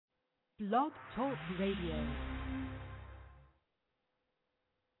Blog Talk Radio.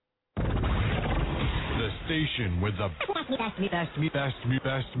 The station with the best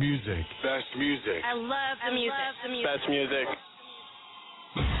music. Best music. I love the music. Best music.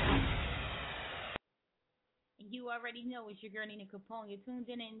 You already know it's your girl Nina Capone. You're tuned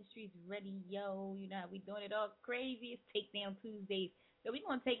in to Industries Radio. You know how we doing it all crazy. It's Takedown Tuesdays. So we're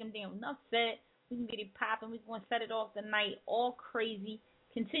going to take them down. Enough said. We can get it popping. We're going to set it off tonight. All crazy.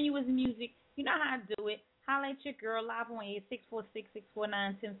 Continuous music. You know how I do it. Holla at your girl live on air,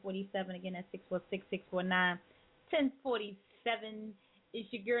 646-649-1047. Again, that's 646-649-1047.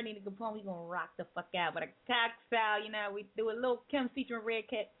 It's your girl Nina Capone. We gonna rock the fuck out with a cock style. You know, we do a little Kim featuring Red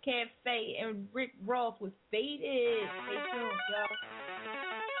Cafe and Rick Ross with Faded. Stay tuned, y'all.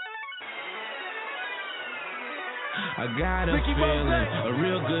 I got a feeling, a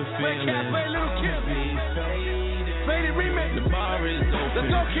real good feeling. Faded remix. The bar is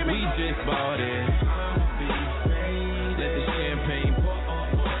open. We just bought it. Let the champagne pour.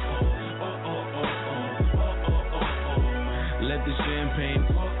 Let the champagne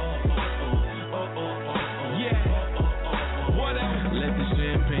pour. Yeah. What else? Let the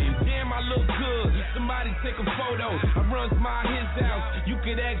champagne. Damn, I look good. Somebody take a photo. I runs my his house. You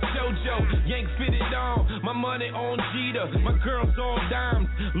could ask JoJo. Yank fitted on. My money on Jeter. My girls on dimes.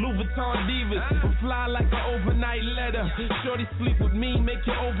 Louis Vuitton divas. I'm fly like an overnight letter. Shorty sleep with me. Make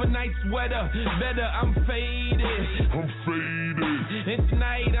your overnight sweater better. I'm faded. And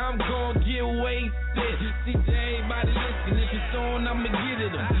tonight I'm gonna get wasted. See to everybody listen. If it's on, I'ma get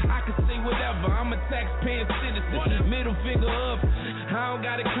it. I can say whatever. I'm a taxpaying citizen. Middle finger up. I don't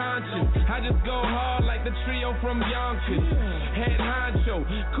got a conscience. I just go hard like the trio from Yonkers. Head honcho,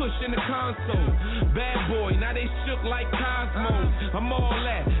 Kush in the console. Bad boy, now they shook like Cosmos. I'm all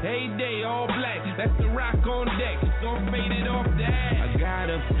that, every day, all black. That's the rock on deck, so I'm faded off that. I got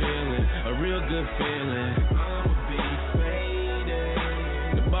a feeling, a real good feeling. I'ma be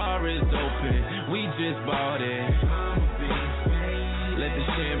faded. The bar is open, we just bought it. I'ma be faded. Let the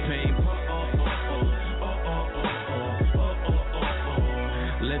champagne pour.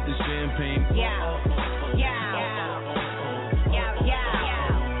 Let the champagne pour.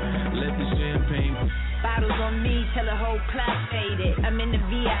 Let the champagne pour. Bottles on me till the whole club faded. I'm in the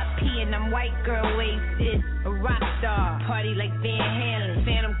VIP and I'm white girl wasted. A rock star, party like Van Halen.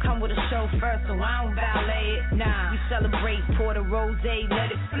 Phantom come with a chauffeur, so I don't valet it. Nah, we celebrate, pour the rose, let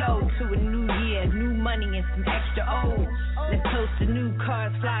it flow to a new year, new money and some extra O's. Let's toast the new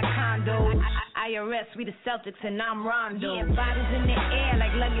cars, fly condos. IRS, we the Celtics and I'm Rondo. Yeah, bottles in the air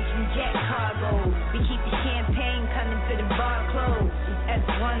like luggage from jet cargo. We keep the champagne coming to the bar closed.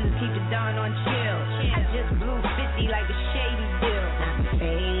 S1s keep the dawn on chill. I just blew 50 like a shady deal. I'm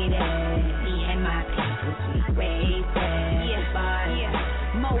faded. Me and my people, we wasted.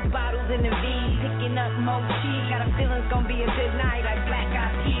 Yeah. More bottles in the V, picking up more cheese. Got a feeling it's gonna be a good night like Black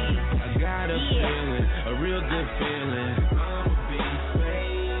Eyed Peas. I got a feeling, a real good feeling. I'ma be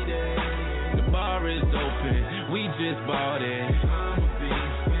faded. The bar is open, we just bought it. I'ma be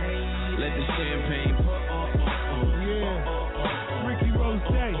faded. Let the champagne pour. Ricky Rose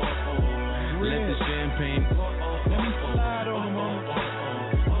Day. Let the champagne pour. Let me slide on them, homie.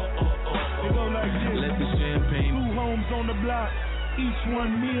 They go like this. Let the champagne pour. 2 homes on the block. Each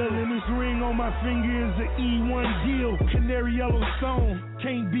one meal, and this ring on my finger is an E1 deal. Canary yellow stone,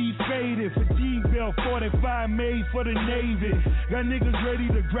 can't be faded. For D-Bell 45 made for the Navy. Got niggas ready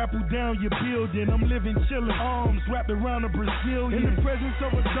to grapple down your building. I'm living chillin', arms wrapped around a Brazilian. In the presence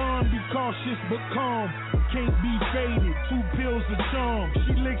of a dawn, be cautious but calm. Can't be faded, 2 pills to charm.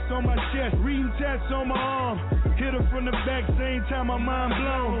 She licks on my chest, reading tats on my arm. Hit her from the back, same time my mind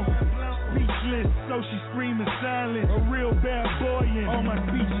blown. Speechless, so she screaming silent. A real bad boy and all my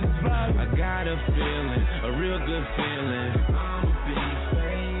speeches violent. I got a feeling, a real good feeling. I'ma be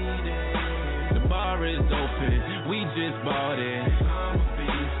faded. The bar is open, we just bought it. I'ma be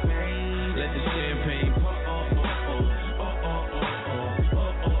faded. Let the champagne pour.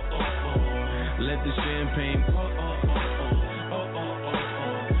 Let the champagne pour.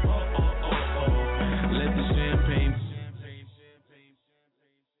 Let the champagne pour.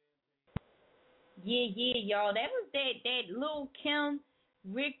 Yeah, y'all. That was that Lil' Kim,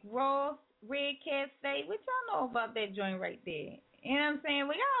 Rick Ross, Red Cafe. What y'all know about that joint right there? You know what I'm saying?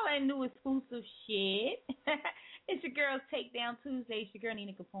 We got all that new exclusive shit. It's your girl's Takedown Tuesday. It's your girl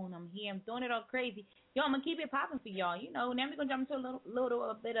Nina Capone. I'm here. I'm doing it all crazy. Yo, I'm going to keep it popping for y'all. You know, now we're going to jump into a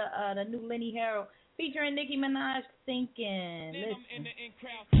little bit of the new Lenny Harrell featuring Nicki Minaj, Thinking. Listen.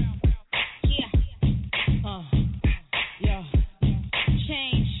 Yeah.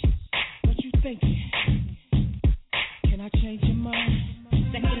 Change. What you thinking? Can I change your mind?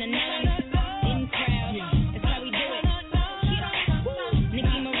 Second to none.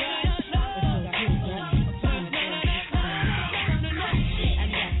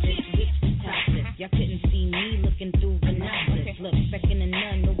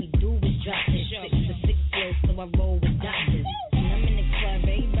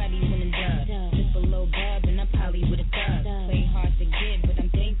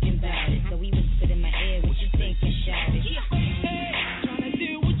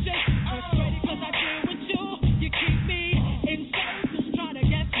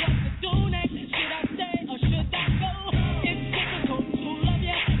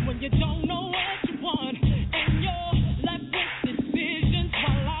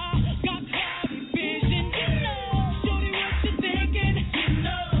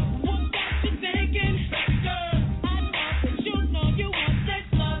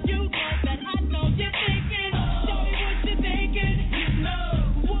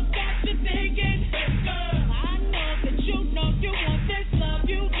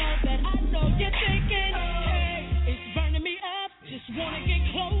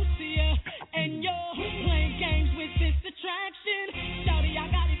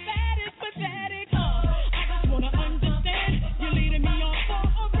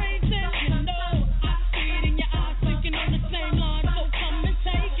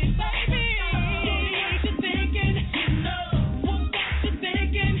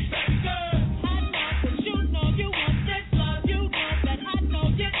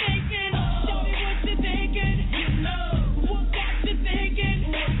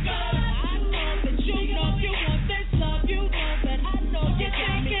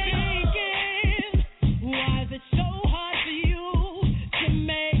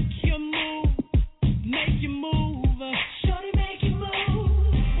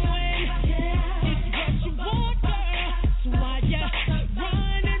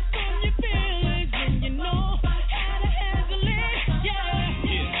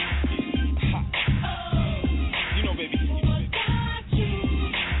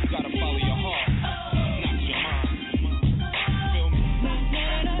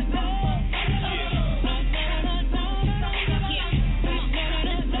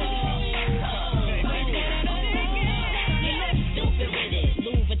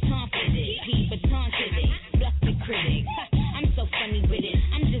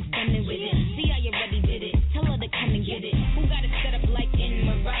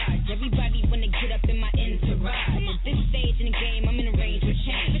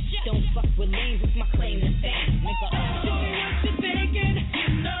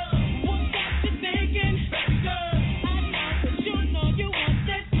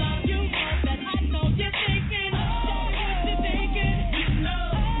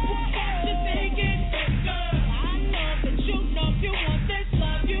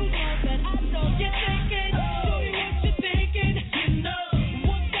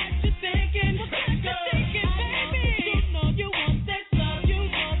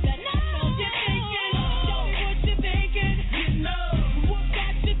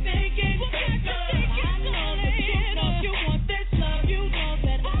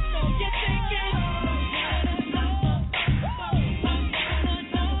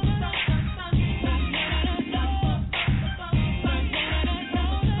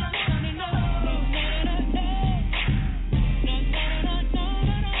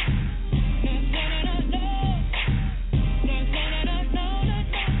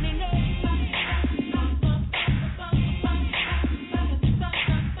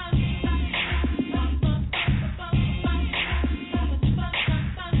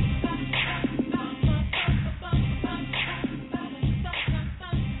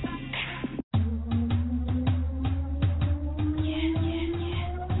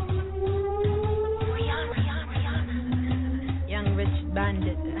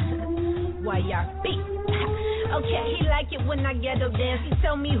 YRB. Okay, he like it when I ghetto dance. He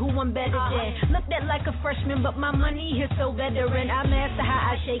tell me who I'm better than. Looked at like a freshman, but my money here so veteran. I master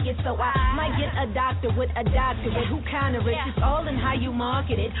how I shake it, so I might get a doctor with a doctorate. Who kinda rich? It's all in how you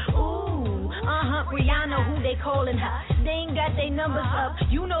market it. Ooh. Rihanna, who they calling her? They ain't got their numbers up.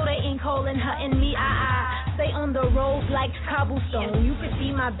 You know they ain't calling her and me. I stay on the road like cobblestone. You could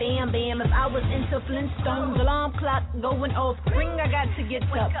see my bam bam if I was into Flintstones. Alarm clock going off. Ring, I got to get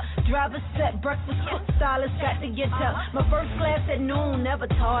up. Driver set, breakfast cook, stylist got to get up. My first class at noon, never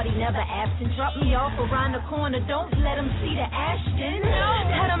tardy, never absent. Drop me off around the corner. Don't let them see the Ashton.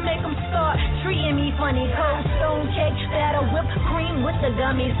 Gotta make them start treating me funny. Cold stone cake, batter whipped cream with the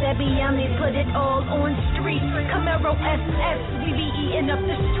gummies. That be yummy. Put it all on street. Camaro SS, we be eating up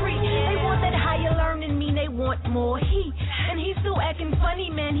the street. They want that higher learning, mean they want more heat. And he's still acting funny,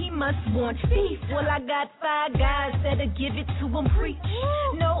 man, he must want beef. Well, I got 5 guys that'll give it to him free.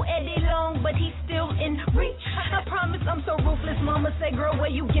 No Eddie Long, but he's still in reach. I promise I'm so ruthless, mama say, girl, where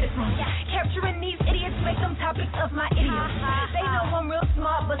you get it from? Capturing these idiots, make them topics of my idioms. They know I'm real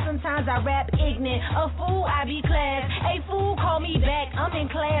smart, but sometimes I rap ignorant. A fool, I be class. A fool, call me back, I'm in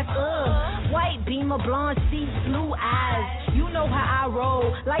class. White beamer, blonde seats, blue eyes. You know how I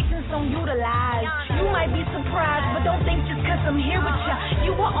roll, license don't utilize. You might be surprised, but don't think just cause I'm here with ya.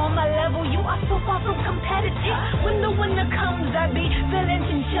 You are on my level, you are so far from competitive. When the winter comes, I be feeling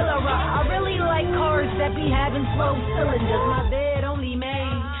chinchilla. I really like cars that be having 12 cylinders. My bed only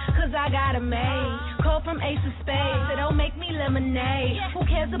made, cause I got a maid. Call from Ace of Spades, so don't make me lemonade. Who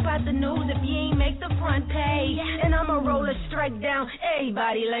cares about the news if you ain't make the front page? And I'ma roll a strike down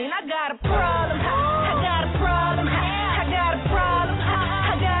everybody lane. I got a problem, I got a problem, I got a problem,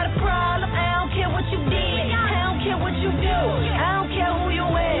 I got a problem. I don't care what you did, I don't care what you do, I don't care who you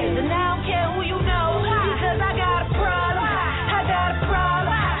is, and I don't care who you know. Because I got a problem, I got a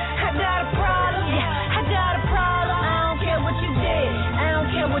problem, I got a problem, I got a problem. I don't care what you did, I don't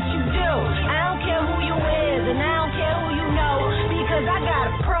care what you do, I don't care who you is, and I don't care who you know. Because I got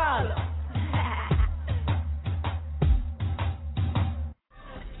a problem.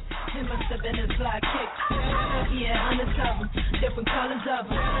 It must have been his fly kick. Yeah, hundreds of them, different colors of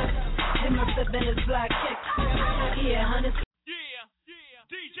them. It must have been his fly kick. Yeah, hundreds.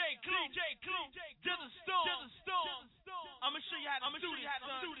 DJ Clue, to the storm. I'ma show you how to do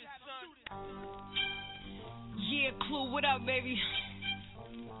this, son. Yeah, Clue, what up, baby?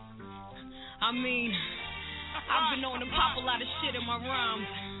 I mean, I've been on to pop a lot of shit in my rhymes.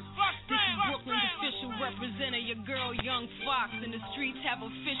 This is Brooklyn's official representative, your girl Young Fox, and the streets have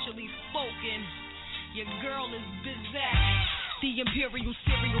officially spoken. Your girl is Bizak, the imperial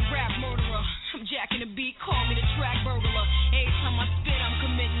serial rap murderer. I'm jacking the beat, call me the track burglar. Every time I spit, I'm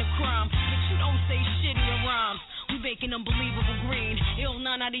committing a crime. But you don't say shit in your rhymes. We making unbelievable green. Ill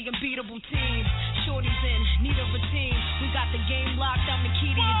none of the unbeatable team. Shorty's in need of a team. We got the game locked, I'm the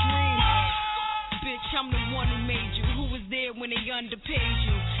key to your dreams. Bitch, I'm the one who made you. Who was there when they underpaid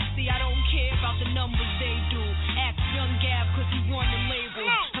you? See, I don't care about the numbers they do. Ask Young Gav cause he run the label.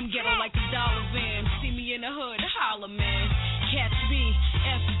 I'm ghetto like a dollar van. See me in the hood, holla man. Catch me,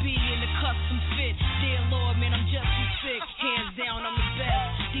 FB in the custom fit. Dear Lord, man, I'm just too sick. Hands down, I'm the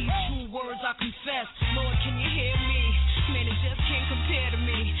best. These true words I confess. Lord, can you hear me? Man, it just can't compare to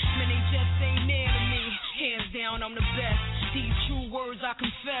me. Man, they just ain't near to me. Hands down, I'm the best. These true words I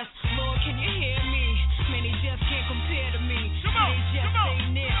confess. Lord, can you hear me? Man, they just can't compare to me. They just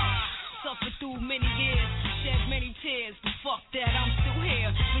ain't near. Suffered through many years, shed many tears, but fuck that, I'm still here.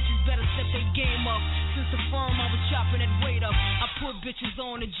 Bitches better step their game up. Since the firm, I was chopping that weight up. I put bitches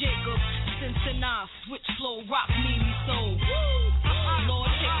on to Jacob. Since then I switch flow, rock me so. Lord,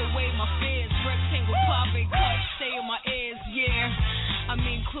 take away my fears. Rectangle pop and cut, stay in my ears, yeah. I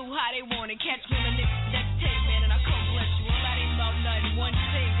mean, Clue how they want it. Catch me on the next tape, man, and I come bless you. All that ain't about nothing. One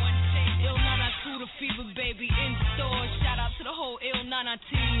take. Ill Nana to the fever, baby, in store. Shout out to the whole Ill Nana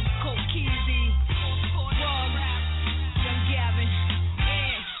team. Coke Keezy, Rob, Young Gavin,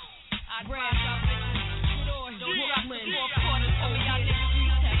 and I'd rap out bitches. Brooklyn, four quarters, some of y'all niggas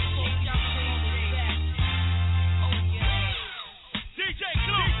retake. Oh yeah. DJ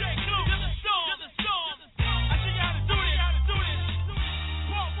Clue, to the storm. I show you how to do this.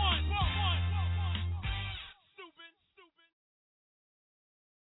 Part one. Stupid.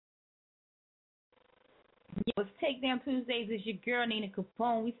 Yo, it's Takedown Tuesdays. It's your girl Nina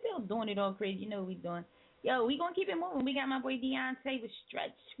Capone. We still doing it all crazy. You know what we doing. Yo, we gonna keep it moving. We got my boy Deontay with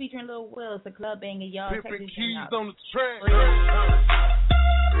Stretch featuring Lil Will. It's a club banger, y'all. Check this thing out. on the track.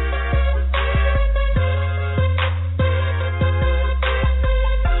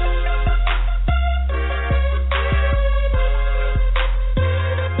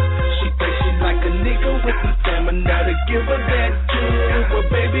 She thinks she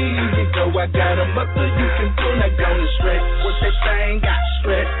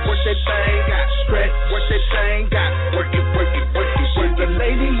stretch, what that thing got, stretch, what that thing got, work it, work it, work it. She's a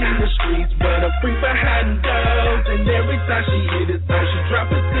lady in the streets, but a freak behind the doors. And every time she hit it, so she drop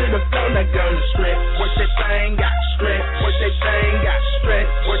it to the floor, like gonna stretch, what that thing got, stretch, what that thing got, stretch,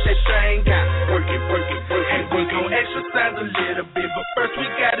 what that thing got, work it, work it, work it. And we gon' exercise a little bit, but first we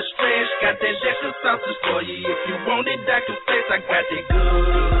gotta stretch. Got that extra sausage for you, if you want it, I can flex. I got that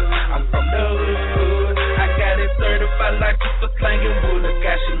good, I'm from the hood. I got it certified like for slanging wood.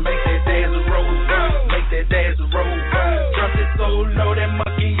 Got she make that dance roll, make that dance roll. Drop it so low, that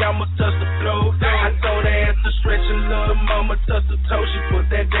monkey almost touched the floor. I told her ass to stretch and little mama touched the toe. She put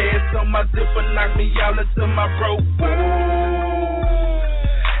that dance on my zipper, knocked me all into my rope.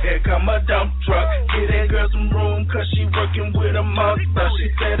 Here come a dump truck, get that girl some room, cause she working with a monster.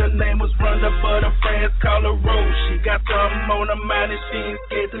 She said her name was Rhonda, but her friends call her Rose. She got something on her mind and she ain't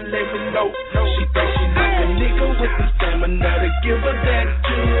scared to let me know. She thinks she like a nigga with some stamina to give her that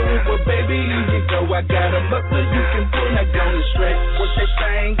too. Well, baby, here you go, I got a muscle you can pull, not gonna stretch. What that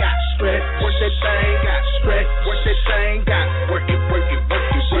thing got, stretch, what that thing got, stretch, what that thing got, work it, work it, work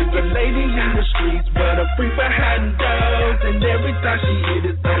it. She's a lady in the streets, but a freak behind doors. And every time she hit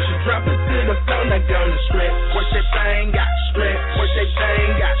it, she drop it to the floor, not gonna stretch. What that thing got, stretch, what that thing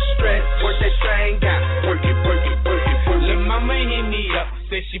got, stretch, what that thing got, work it, work it, work it, work it. Lil' mama hit me up,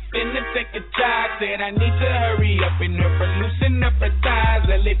 said she finna take a jog, said I need to hurry up in her for loosen up her thighs.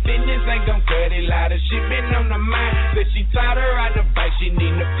 LA Fitness ain't gon' cut it, lot of shit been on her mind. Said she taught her how to bike, she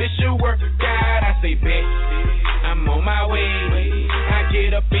need an official workout. I say bet, I'm on my way. I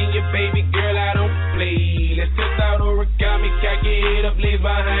get up in your baby girl, I don't play. Let's test out origami, cock your head up, legs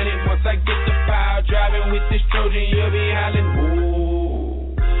behind it. Once I get the power, driving with this Trojan, you'll be hollering,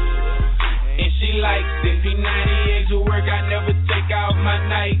 ooh. And she likes it, P90 eggs will work, I never take off my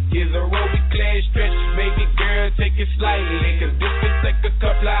Nikes. Aerobic class stretch, baby girl, take it slightly, cause this could take a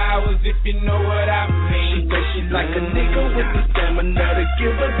couple of hours if you know what I mean. She thinks she like a nigga with the stamina to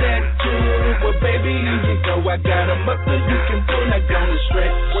give her that too. Well, baby, here you go, I got a muscle you can pull, not gonna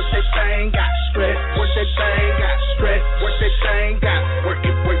stretch. What that thing got, stretch, what that thing got, stretch, what that thing got, work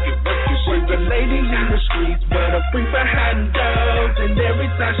it, work it, work it. She's a lady in the streets, but a freak behind doors. And every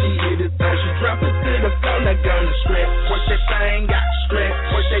time she hit it, so she drop it to the floor, not gonna stretch. What that thing got, stretch,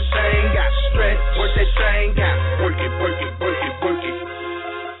 what that thing got, stretch, what that thing got, work it, work it, work it, work it.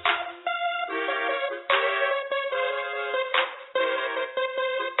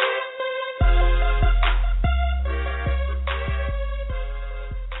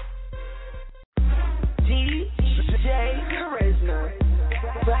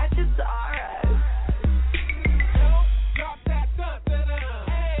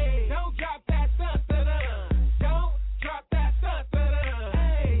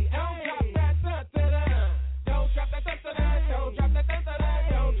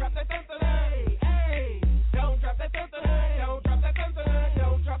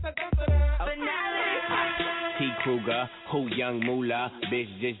 Kruger, who young moolah, bitch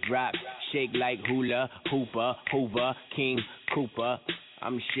just dropped, shake like hula, hooper, Hoover, King Cooper,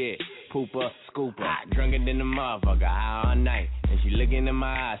 I'm shit, pooper, scooper, drunker than the motherfucker, high all night, and she looking in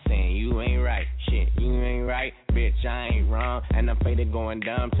my eyes saying, you ain't right, shit, you ain't right, bitch, I ain't wrong, and I'm faded going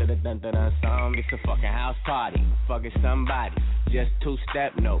dumb to the dun-dun-dun song, it's a fucking house party, fucking somebody, just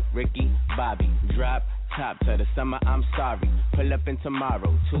two-step, no, Ricky, Bobby, drop, top to the summer, I'm sorry, pull up in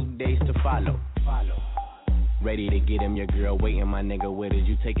tomorrow, 2 days to follow. Ready to get him, your girl waiting, my nigga. Where did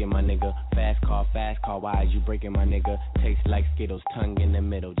you taking, my nigga? Fast car, why is you breaking, my nigga? Tastes like Skittles, tongue in the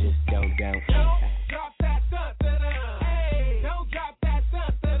middle, just go down. Don't drop that dun-dun-dun. Hey, don't drop that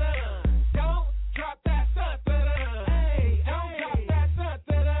dun-dun-dun. Don't drop that dun-dun-dun. Hey, don't drop that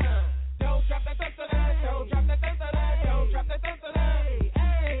dun-dun-dun. Don't drop that dun-dun-dun. Don't drop that dun-dun-dun. Don't drop that dun-dun-dun.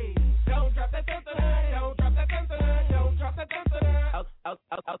 Hey, don't drop that dun-dun-dun. Don't drop that dun-dun-dun. Don't drop that dun-dun-dun.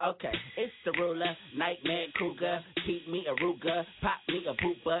 Okay, it's the ruler, Nightmare Cougar, keep me a Ruger, pop me a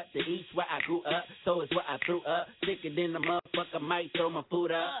pooper, the east where I grew up, so it's what I threw up, sicker than the motherfucker, might throw my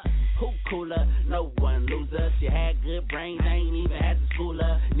food up. Who cooler? No one loser. She had good brains, I ain't even had to school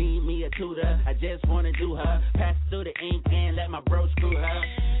her. Need me a tutor, I just wanna do her. Pass through the ink and let my bro screw her.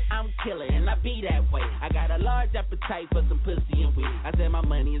 I'm killer and I be that way. I got a large appetite for some pussy and weed. I said my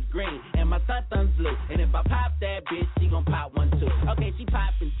money is green and my thun's blue. And if I pop that bitch, she gon' pop one too. Okay, she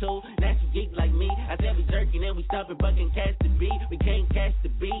poppin' too. Now she geek like me. I said we jerking and we stumpin', but can catch the beat. We can't catch the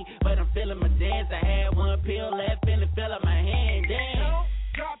beat, but I'm feeling my dance. I had one pill left and it fell out my hand. Damn.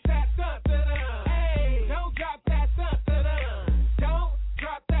 Drop that dun-dun-dun. Hey, don't drop that dun-dun-dun. Don't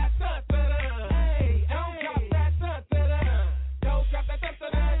drop that dun-dun-dun. Hey, don't drop that dun-dun-dun. Don't drop that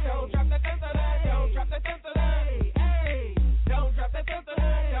dun-dun-dun. Don't drop that dun-dun-dun. Don't drop that dun-dun-dun. Hey, don't drop that dun-dun-dun.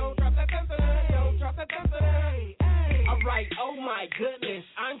 like, oh my goodness,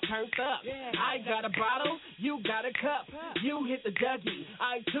 I'm turned up. I got a bottle, you got a cup. You hit the Dougie,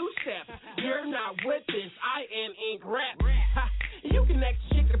 I two-step. You're not with this, I am ink rap. You can ask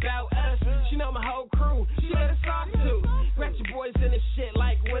chick about us. She know my whole crew. She let us talk to. Got your boys in this shit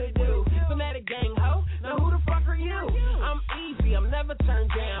like what it do. Fanatic gang ho. Now who the fuck are you? I'm easy. I'm never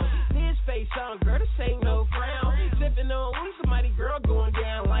turned down. His face on, girl. This ain't no frown. Sipping on we somebody girl going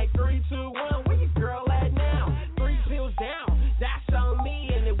down like 3, 2, 1. Where your girl at now? 3 pills down. That's on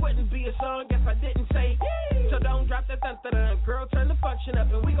me, and it wouldn't be a song if I didn't say. So don't drop that dun-dun-dun. Girl, turn the function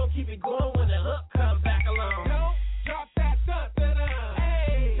up, and we gon' keep it going when the hook comes back along. Don't drop that dun-dun-dun.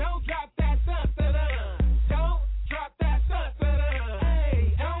 Hey, don't drop that dun-dun-dun. Don't drop that dun-dun-dun.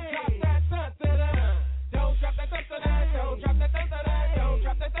 Hey, don't drop that dun-dun-dun. Don't drop that dun-dun-dun. Don't drop that dun-dun-dun. Don't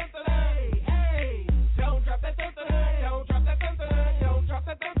drop that dun-dun-dun. Hey, don't drop that dun-dun-dun. Don't drop that dun-dun-dun. Don't drop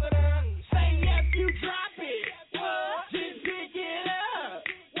that dun-dun-dun. Say yes, you drop it. What? Just pick it up.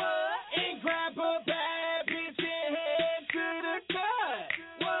 What? And grab a bad bitch and head to the cut.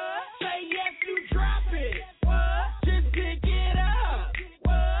 What? Say yes, you drop it. What? Just pick it up.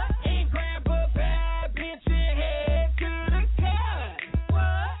 What? And grab a bad bitch and head to the cut.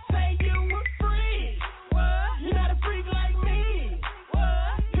 What? Say you a freak. What? You're not a freak like me.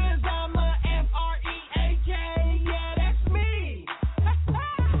 What? Cause I'm a F-R-E-A-K. Yeah, that's me.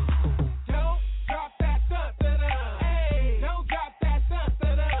 Don't drop that dun-dun-dun. Hey, don't drop that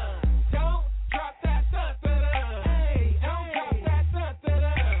dun-dun-dun. Don't drop that dun-dun-dun. Hey, don't drop that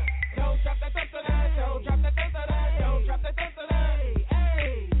dun-dun-dun. Don't drop that dun-dun-dun. Don't drop that dun-dun-dun. Don't drop that dun-dun-dun.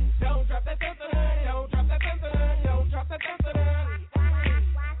 Hey, don't drop that dun-dun-dun. Don't drop that dun-dun-dun. Don't drop that dun-dun-dun.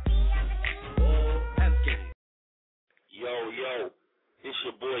 Yo, it's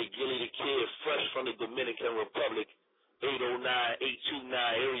your boy Gilly the Kid, fresh from the Dominican Republic, 809-829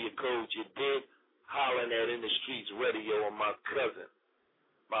 area code, you dig? Hollering at In the Streets Radio on my cousin,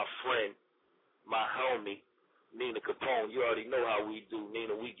 my friend, my homie, Nina Capone. You already know how we do,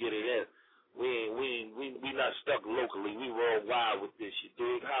 Nina, we get it in. We not stuck locally, we worldwide with this, you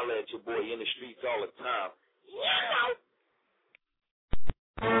dig? Holler at your boy In the Streets all the time.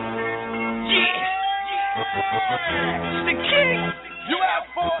 The king. You out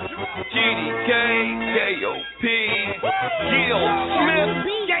for GDK, KOP, Gil Smith,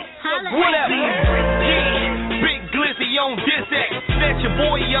 whatever. Yeah. Big Glizzy on Dizak. Snatch your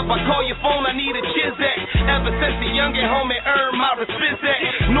boy up, I call your phone, I need a Chizak. Ever since the youngin' homie earned my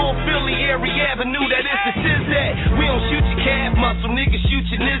respect. North Philly, Erie Avenue, that is the Sizak. We don't shoot your calf muscle, niggas shoot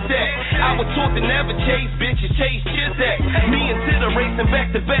your Nizak. I was taught to never chase bitches, chase Chizak. Me and Titter racing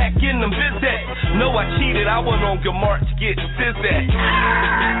back to back in them Bizak. No, I cheated, I went on good march getting Sizak.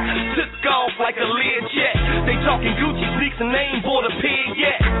 Took off like a Learjet. They talking Gucci sneaks and they ain't bought a pig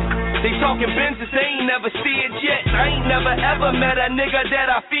yet. They talking Benzes, they ain't never steered yet. I ain't never ever met a nigga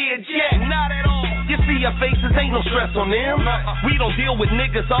that I feared yet. Not at all. You see our faces, ain't no stress on them. We don't deal with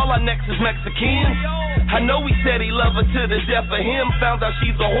niggas, all our necks is Mexicans. I know he said he love her to the death of him. Found out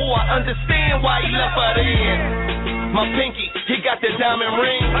she's a whore, I understand why he left her then. My pinky, he got the diamond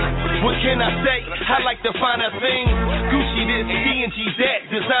ring. What can I say? I like to find a thing. Gucci this, D&G that,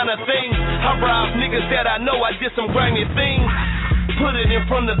 designer things. I rob niggas that I know, I did some grimy things. Put it in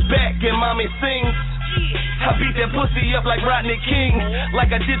from the back and mommy sings. I beat that pussy up like Rodney King.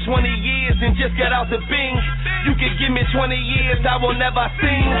 Like I did 20 years and just got out the Bing. You can give me 20 years, I will never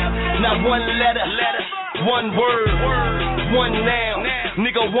sing. Not one letter, one word, one noun,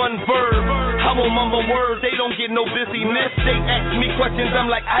 nigga, one verb. I won't mumble words, they don't get no busyness. They ask me questions, I'm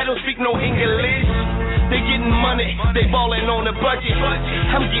like, I don't speak no English. They getting money, they ballin' on the budget.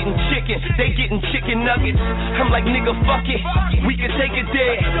 I'm getting chicken, they getting chicken nuggets. I'm like, nigga, fuck it, we can take it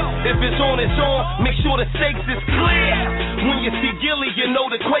there. If it's on, it's on, make sure the stakes is clear. When you see Gilly, you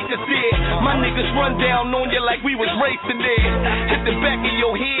know the Quakers there. My niggas run down on you like we was racing there. Hit the back of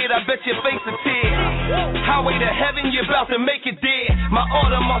your head, I bet your face a tear. Highway to heaven, you about to make it there. My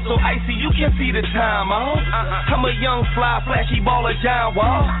order muscle icy, you can see the time, I'm a young fly, flashy baller, John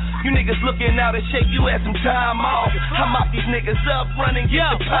Wall. You niggas looking out of shape, you had some time off. I mop these niggas up, running, get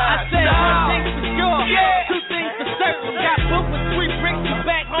the pie. I said one thing for sure, two things for certain. Got booked with 3 bricks, you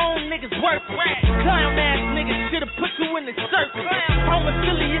back home, niggas work. Clown ass niggas should've put you in the circle. Home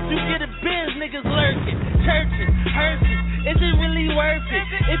affiliates, you get a Benz, niggas lurking. Churches, hearses, is it really worth it?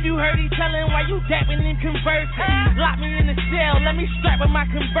 If you heard he telling why you dapping and conversing. Lock me in the cell, let me strap with my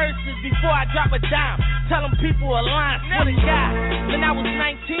converses before I drop a dime. Tell them people are lying, swear to God. When I was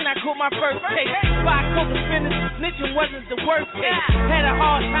 19, I caught my first case. By co-defendants, snitching wasn't the worst case. Had a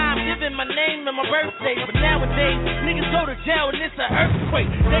hard time giving my name and my birthday. But nowadays, niggas go to jail and it's an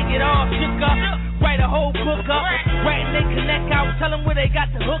earthquake. They get all shook up, write a whole book up, writing they connect out, tell them where they got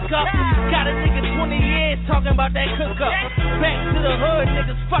the hook up. Got a nigga 20 years talking about that cook up. Back to the hood,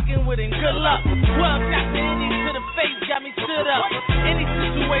 niggas fucking with him, good luck. 12 shots to Indies to the face, got me stood up. Any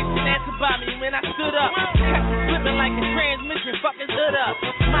situation that's about me when I stood up. Kept it slipping like a transmission, fucking hood up.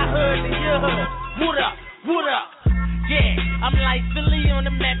 My hood and your hood, wood up, wood up. Yeah, I'm like Philly on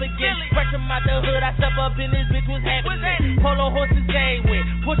the map again. Fresh from out the hood, I step up in this bitch, what's happening? Polo horses game with,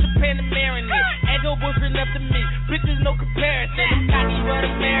 push a Panamera in it. Angel Bushing up to me, bitches no comparison. I'm cocky but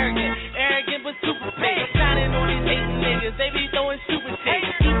American, arrogant but super paid. Shining on these hating niggas, they be throwing stupid shit.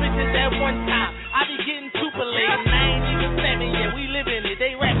 Two bitches at one time, I be getting super late. And I ain't even 7 yet, we living it,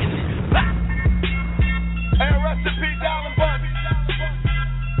 they rapping it. Bah! Hey, rest in peace, Allen Bundy.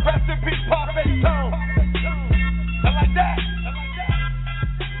 Rest in peace, Parfait Tone. I like that.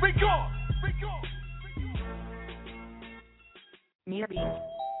 We gone. Nearby.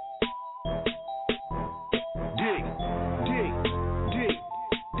 Dig.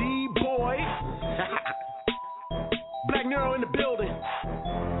 D-boy. Black Nero in the building.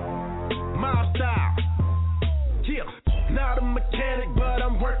 My style. Yeah. Not a mechanic, but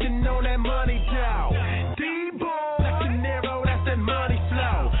I'm working on that money down. D-boy. Black Nero, that's that money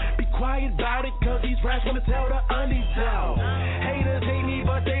flow. Be quiet about it, cause these rats wanna tell the undies down. Haters hate me,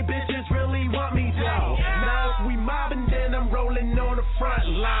 but they bitches really want me down. Now if we mobbing, then I'm rolling on the front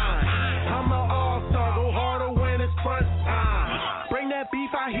line. I'm an all-star, go harder when it's crunch time. Bring that beef,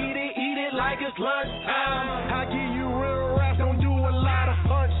 I heat it, eat it like it's lunchtime. I give you real raps, don't do a lot of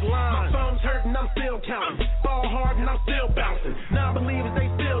punchlines. My thumb's hurting, I'm still counting. Ball hard and I'm still bouncing. Non-believers, they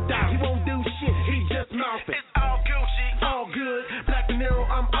still doubt. He won't do shit, he just mouthing. It's all Gucci, all good. Black De Niro,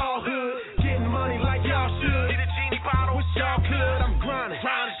 I'm all hood. Getting money like y'all should. Need a genie bottle, wish y'all could. I'm grinding,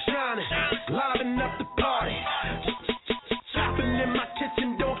 shining, liven up the party. Chopping in my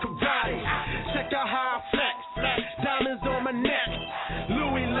kitchen, doing karate. Check out how I flex, diamonds on my neck.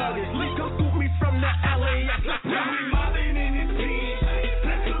 Louis luggage, Lee come scoop me from the alley. Louis mobbing in his beach,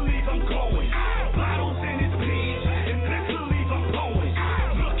 best believe I'm going. Bottles in his beach, and best believe I'm blowing.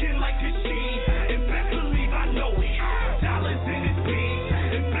 Looking like a sheep, and best believe I know it. Dollars in his beach,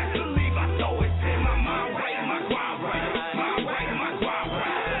 and best believe I know it. Say my mind right, my grind right. Mind right, my grind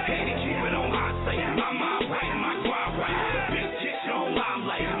right. Hate to keep it on high, say my mind right, my grind right. Bitch, get your own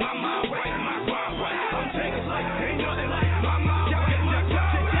limelight. My mind right, my grind right. I'm taking like ain't nothing like my mind right, my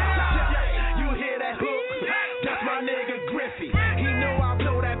grind right. You hear that hook? That's my nigga Griffey. He know I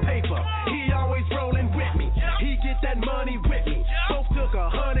blow that paper. He always rolling with me. He get that money with me. Both took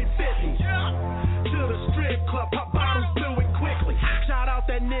 150 to the strip club. Pop bottles, do it quickly. Shout out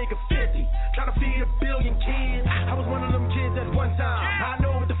that nigga 50. Trying to feed 1 billion kids. I was one of them kids at one time. I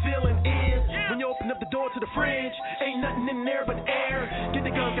know what the feeling is. When you open up the door to the fridge, ain't nothing in there but air. Get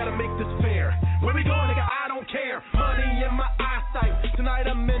the gun, gotta make this fair. Where we going, nigga? I don't care. Money in my eyesight. Tonight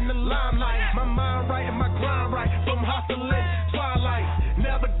I'm in the limelight. My mind right and my grind right. From hustling, twilight.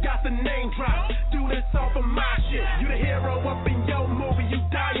 Never got the name drop. Do this off of my shit. You the hero up in your movie. You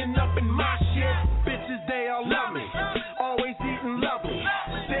dying up in my shit. Bitches, they all love me. Always eating lovely.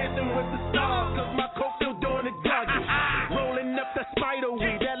 Dancing with the stars, cause my coke still doing it doggy. Rolling up that spider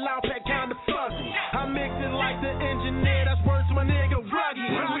weed. That loud pack kinda fuzzy. I mix it like the engineer. That's words to my nigga Ruggy.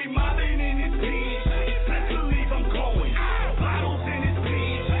 When we mobbing in his beach, best believe I'm going. Bottles in his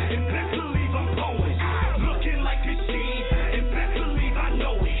beach, and best believe I'm blowing. Looking like a sheep, and best believe I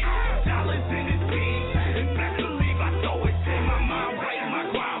know it. Dollars in his beach, and best believe I know it. Say my mind right, my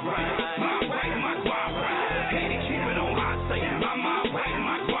grind right. Mind right, my grind right. Hate to keep it on high, say my mind right,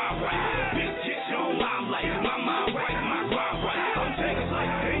 my grind right. Bitch, get your own limelight. My mind right, my grind right. I'm taking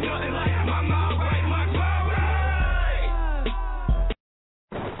like ain't nothing like my mind right, my grind right.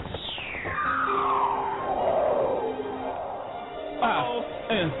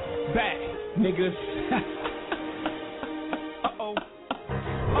 Back, niggas. Uh-oh.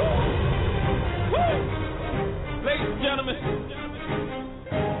 Woo! Ladies and gentlemen,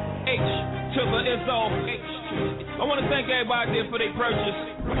 H to the Izzo. I want to thank everybody there for their purchase.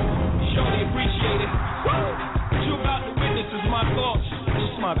 Surely appreciate it. Woo! What you about to witness is my thoughts.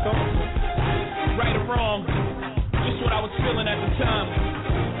 Just my thoughts. Right or wrong, just what I was feeling at the time.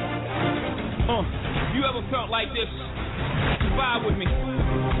 If you ever felt like this, vibe with me.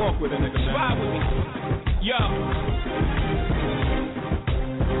 Walk with a nigga, man. Vibe with me. Yo. Yeah.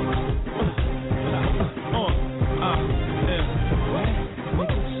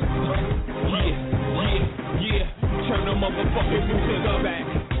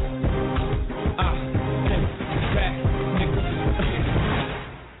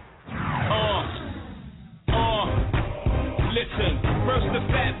 First the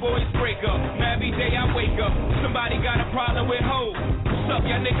fat boys break up. Every day I wake up, somebody got a problem with hoes. What's up,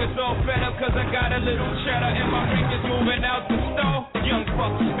 y'all niggas all fed up cause I got a little cheddar and my ring is moving out the store. Young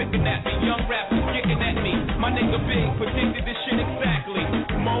fuckers spitting at me, young rappers getting at me. My nigga Big predicted this shit exactly.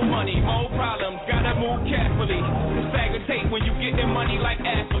 More money, more problems, gotta move carefully. Disaggregate when you getting money like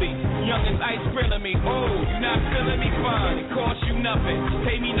athletes. Young as ice grilling me, oh, you not feeling me fine. It costs you nothing,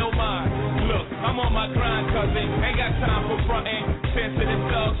 pay me no mind. Look, I'm on my grind, cousin, ain't got time for frontin'. Sensitive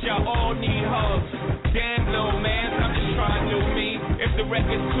thugs, y'all all need hugs. Damn little man, I'm just trying to do me. If the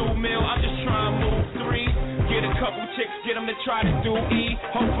record's 2 mil, I'm just trying to move 3. Get a couple chicks, get them to try to do E.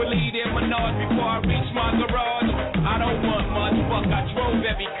 Hopefully they're Menards before I reach my garage. I don't want much, fuck, I drove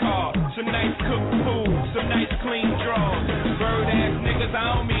every car. Some nice cooked food, some nice clean draws. Bird ass niggas,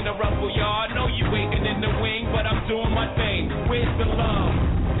 I don't mean to ruffle y'all. I know you waiting in the wing, but I'm doing my thing. Where's the love?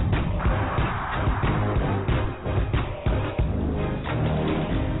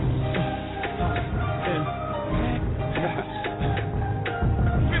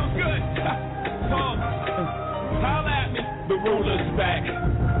 The ruler's back.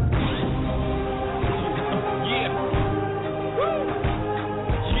 Yeah. Woo.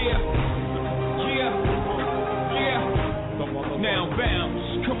 Yeah. Yeah. Yeah. Now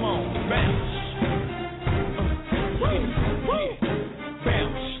bounce. Come on, bounce. Yeah.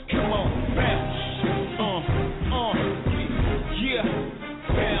 Bounce. Come on, bounce. Yeah.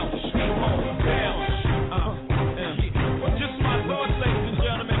 Bounce. Come on, bounce. Just my thoughts, ladies and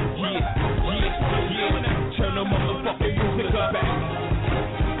gentlemen. Yeah. Turn the motherfucking music up.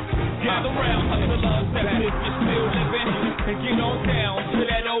 Gather round, hustlers, that if you're still living, and get on down to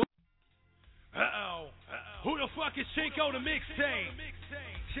that old. Who the fuck is Chinko the mixtape?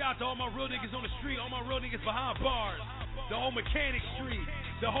 Shout out to all my real niggas on the street, all my real niggas behind bars, the whole Mechanic Street,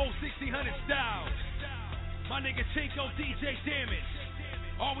 the whole 1600 Styles. My nigga Chinko DJ Damage.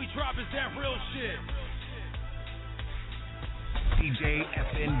 All we drop is that real shit. DJ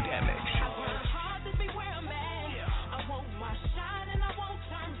FN Damage. I want my shine and I won't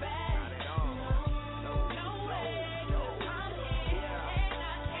turn back. No way, 'cause I'm here and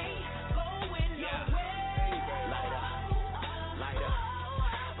I ain't going nowhere. Light up, light up,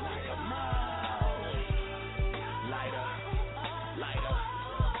 light up, light up, light up.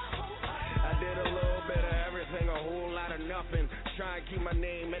 I did a little bit of everything, a whole lot of nothing. Try and keep my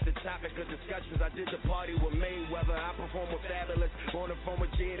name at the topic of discussions. I did the party with Mayweather, I performed with Fabulous. On the phone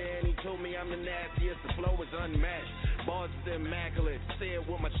with Jada and he told me I'm the nastiest. The flow is unmatched. Bars is immaculate, say it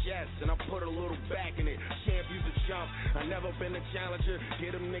with my chest, and I put a little back in it. Champ, you's a chump, I never been a challenger.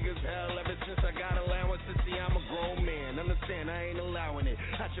 Get them niggas hell ever since I got allowance to see I'm a grown man. Understand, I ain't allowing it.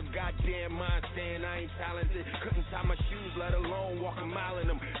 Out your goddamn mind, stand, I ain't talented. Couldn't tie my shoes, let alone walk a mile in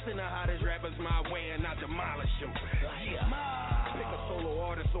them. Send the hottest rappers my way and I demolish them. Yeah. Pick a solo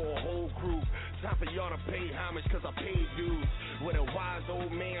artist or a whole group. Time for y'all to pay homage cause I paid dues. With a wise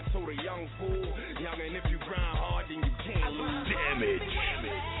old man told a young fool, young, and if you grind hard then you can't lose. Damage.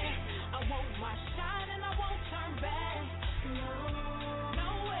 I want my shine and I won't turn back. No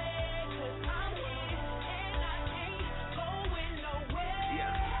way, 'cause I'm here and I ain't going nowhere.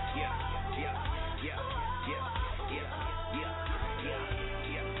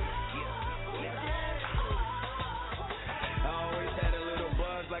 I always had a little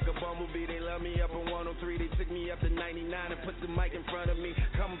buzz like a bumblebee. They love me up on 103. They took me up to 99 and put the mic in front of me.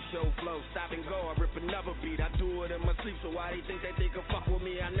 Come show flow, stop and go. I rip another beat. I do it in my sleep. So why they think that they can fuck with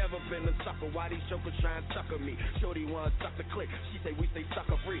me? I never been a sucker. Why these jokers try and sucker me? Shorty wanna suck the click. She say we stay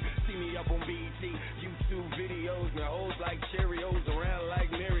sucker free. See me up on BET, YouTube videos. Now hoes like Cheerios around like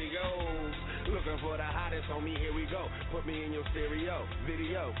merry-goes. Looking for the hottest homie. Here we go. Put me in your stereo,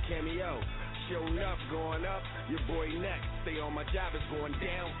 video, cameo. Show enough going up, your boy next. Stay on my job, it's going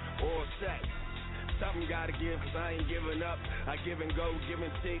down or set. Something gotta give, cause I ain't giving up. I give and go, give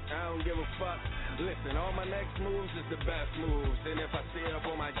and take, I don't give a fuck. Listen, all my next moves is the best moves. And if I stay up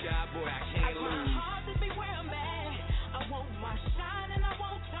on my job, boy, I can't lose. I work hard to be where I'm at. I want my shine and I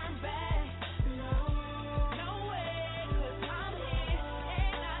won't turn back. No way, 'cause I'm here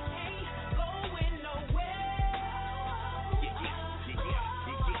and I ain't going nowhere.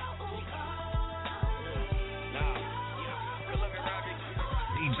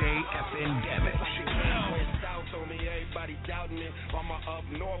 DJ FN Damage. South on me, everybody doubting me. All my up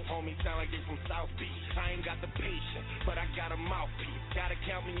north homies sound like they from South Beach. I ain't got the patience, but I got a mouthpiece. Gotta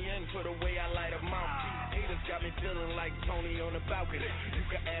count me in for the way I light a mouthpiece. Haters got me feeling like Tony on the balcony. You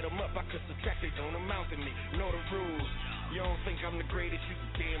can add them up, I could subtract, they don't amount to me. Know the rules. You don't think I'm the greatest, you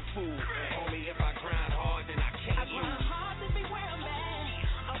damn fool. Homie, if I grind hard, then I can't lose. I grind hard to be where I'm at.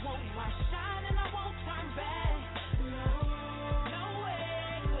 I want my shine and I won't turn back. No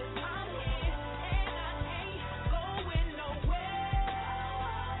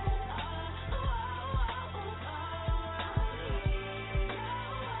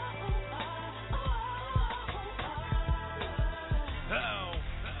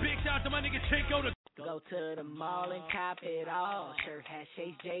Shout out to my nigga Chinko. Go to the mall and cop it all. Shirt, hat,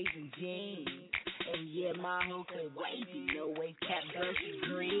 shades, J's, and jeans. And yeah, my whole clip wavy. No wave cap, girl, she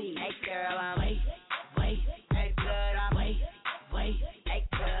green. Hey girl, I'm wait. Hey blood, I'm wait. Hey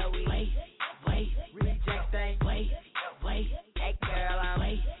girl, we wait. Reject thing, wait. Hey girl, I'm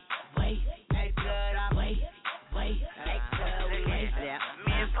wait. Hey blood, I'm wait. Hey girl, we wait.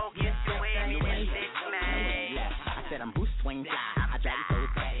 Man, focus your way in this bitch, man. I said I'm Bruce Wayne fly. I drive it so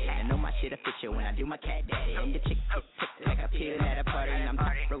fast. I know my shit official when I do my cat daddy. And the chick like I appeared at a party and I'm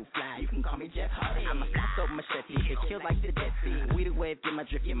top road fly. You can call me Jeff Hardy. I'm a fly so machete. It kills like the Dead Sea. We the wave, get my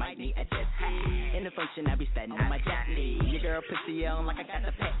drift, you might need a jet ski. In the function, I be standing on my jet ski. Your girl pussy on like I got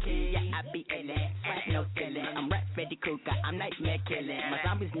the pet key. Yeah, I be in it. No feeling. I'm Rat Freddy Krueger. I'm nightmare killing. My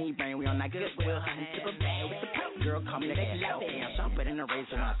zombies need brain. We on that good will hunting super bad with the purple girl. Call me the left hand. Sharper than a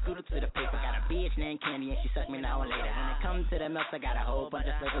razor. When I scooter to the paper, got a bitch named Candy and she suck me now and later. When it comes to the milk, I got a whole bunch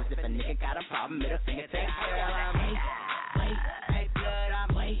of flavors. If a nigga got a problem, middle finger to the girl. I'm wait. Hey blood,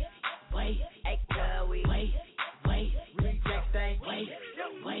 I'm wait. Hey girl, we wait. Reject thing, wait.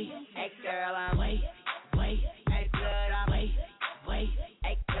 Hey girl, I'm wait. Hey blood, I'm wait.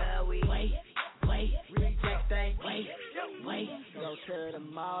 Hey girl, we wait. Reject thing, wait. Go to the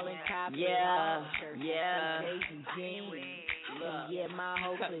mall and cop it all. Yeah. And jeans. Yeah, my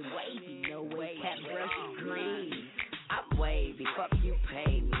whole clip wavy. No way, cat brush green. I'm wavy, fuck you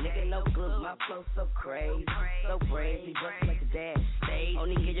pay me. Nigga no good, my flow so crazy. So crazy, bustin' like the dash stage.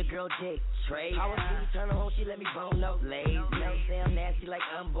 Only get your girl dick trade. I was really turn home, she let me bone up lazy. No say I'm nasty like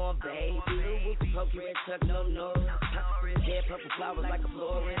unborn baby. Poke red truck, no nose. Dead purple flowers like a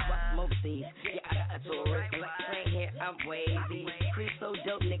florist. Watch them overseas, yeah I got a tourist. Like same here, I'm wavy. Creep so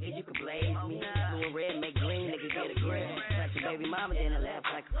dope, nigga, you can blaze me. Blue and red make green, nigga get a grin. Like your baby mama, then I laugh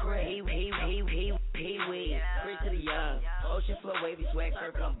like a crazy. Pee-wee, free to the young. Ocean flow, wavy swag,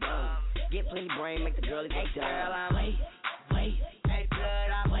 circle, I'm bum. Get plenty brain, make the girl get dumb. Hey girl, I'm wait. Hey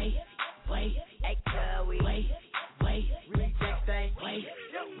blood, I'm wait. Hey girl, we wait. Reject thing, wait.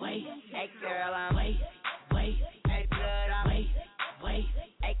 Hey girl, I'm wait. Hey blood, I'm wait.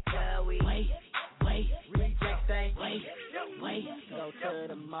 Hey girl, we wait. Reject thing, wait. Go to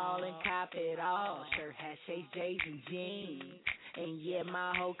the mall and cop it all. Shirt, hat, shades, J's, and jeans. And yeah,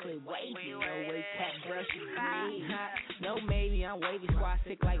 my whole clip wavy. No way, cat brush green. No, maybe I'm wavy, squad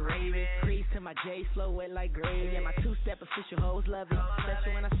sick like Raven. Crease to my J, slow wet like gravy. Yeah, my two-step official hoes love it.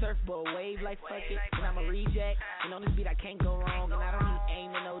 Especially when I surfboard, wave like fuck it. And I'm a reject. And on this beat, I can't go wrong. And I don't need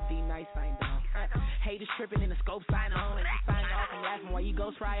aim and OD, nice sign down. Haters tripping in the scope, sign on. And you sign off, I'm laughing while you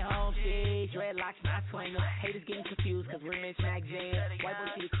ghost ride home. Shit, dreadlocks, not swing them. Haters getting confused, cause we're Mitch Mac Jam. White boy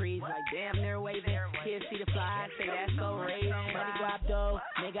see the crease, like damn, they're waving. Kids see the fly, say that's so raven. Money go out though,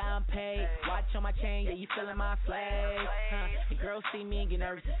 nigga, I'm paid. Watch on my chain, yeah, you feeling my flag. The girls see me and get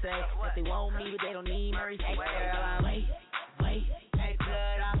nervous to say that they want me, but they don't need Murray. Hey girl, I'm wait. Hey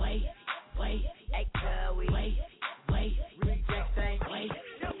blood, I'm wait. Hey girl, we wait. Reject thing, wait.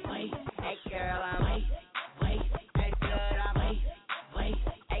 Hey girl, I'm wait. Hey blood, I'm wait.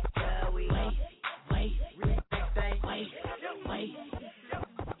 Hey girl, we wait. Reject thing, wait.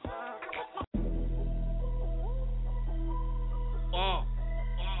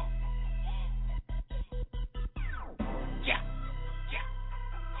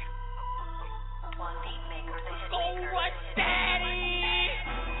 Go what, daddy?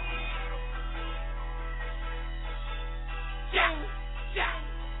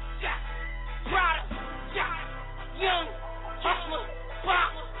 Prada, Young, Hustler,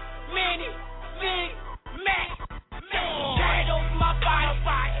 Pop, Manny, Big, Mac. Right over my body,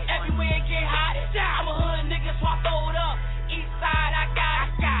 everywhere it get hot. I'm a hood nigga, so I throw it up. East side, I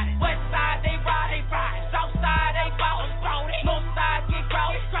got it. West side, they ride. South side, they bout it. North side, get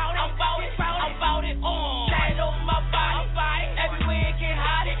crowded. I'm bout it on. Right over my body, everywhere it get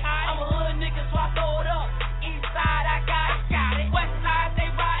hot. I'm a hood nigga, so I throw it up. East side, I got it. West side, they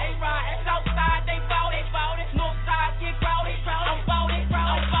ride. South side, they bout it. North side, get crowded. I'm bout it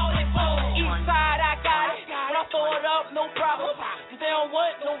on. East side, I got it. When I throw it up, no problem. They don't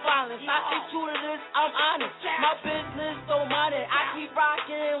want no violence. I stay true to this, I'm honest. My business so minded. I keep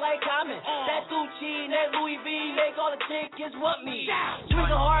rocking like Common. That Gucci, that Louis V, make all the tickets want me.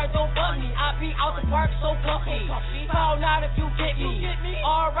 Drinking hard, don't bump me. I be out the park so comfy. Call not if you get me.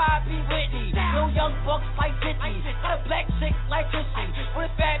 R.I.P. Whitney. No young bucks like 50. Got a black chick like Chrissy. With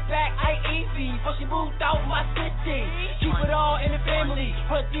a fat back like Evie. But she moved out my city. Keep it all in the family.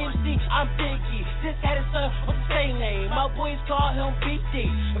 For DMC, I'm Biggie. This had a son with the same name. My boys call him BD.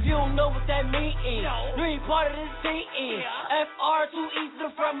 If you don't know what that means, you ain't part of this team. FR too easy to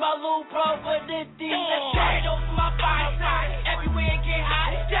front my little bro, but this D. That's right over my body. Everywhere it get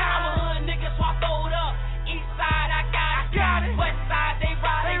hot.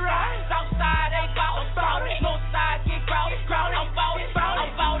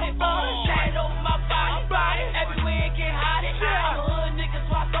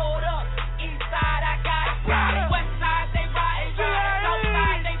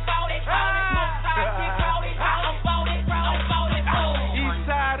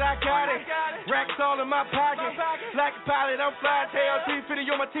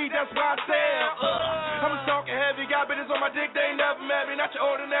 my teeth, that's why I sell. I'm talking heavy, got bitches on my dick, they ain't never met me. Not your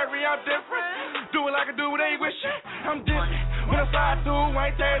ordinary, I'm different. Do it like I do, they wish shit. I'm different. When I slide through,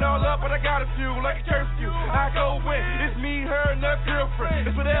 I ain't tear it all up, but I got a few, like a curfew. I go win, it's me, her, and her girlfriend.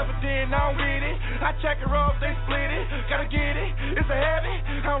 It's whatever, then I don't get it. I check her off, they split it. Gotta get it, it's a habit.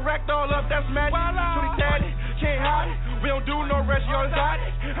 I'm racked all up, that's magic. 2030, can't hide it. We don't do no rest, you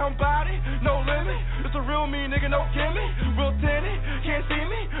exotic. I'm body, no limit. It's a real me, nigga, no gimmick. Real tinted, can't see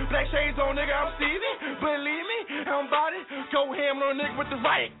me. Black shades on, nigga, I'm Stevie. Believe me, I'm body. Go ham on a nigga with the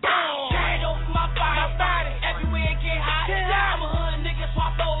right. Carried over my body. Everywhere it get hot. I'm a hood nigga,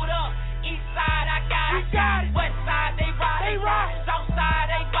 swap hold up. East side, I got it. West side, they ride. South side,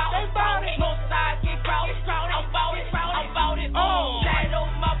 they bout it. North side, get crowded. I'm bout it. Carried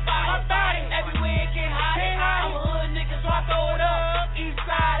over my body. Everywhere it get hot. I'm a hood nigga, swap hold up. East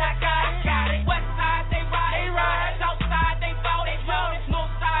side, I got it. West side, they ride. South side, they bout it.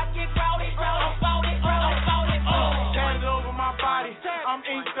 North side, get crowded. I'm bout it. Carried over my body. I'm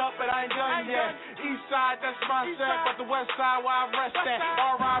inked up, but I ain't done yet. East side, that's my set, but the west side where I rest at.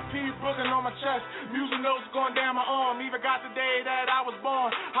 R.I.P. Brooklyn on my chest. Music notes going down my arm. Even got the day that I was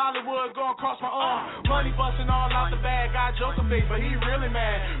born. Hollywood going across my arm. Money busting all out the bag. Got Joker big, but he really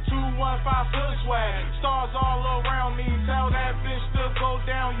mad. 215 foot swag. Stars all around me. Tell that bitch to go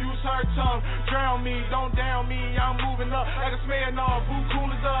down. Use her tongue. Drown me, don't down me. I'm moving up like a Smirnoff. Who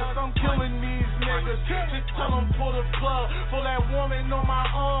cool as us? I'm killing these niggas. Just tell them pull the plug. For that woman on my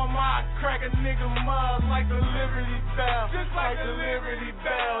arm, I crack a nigga mud like the Liberty Bell. Just like the Liberty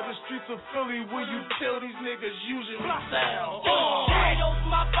Bell. The streets of Philly where you kill these niggas using sell. Carried over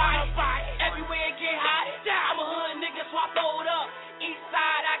my body. Everywhere it get hot. I'm a hood nigga, swap hold up. East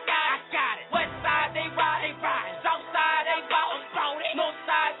side, I got it. West side, they ride. South side, they bout it. North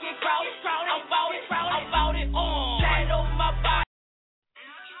side, get crowded. I'm bout it. Carried over my body.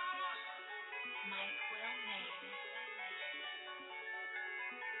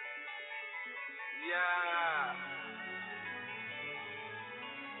 Yeah.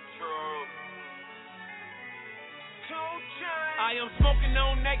 True. I am smoking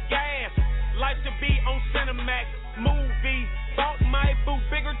on that gas. Life to be on Cinemax. Movie. Bought my boo.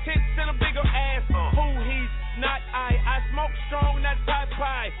 Bigger tits and a bigger ass. Who he's not I. I smoke strong, not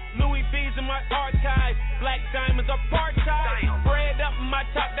pie. Louis V's in my archive. Black diamonds apartheid. Bread up, my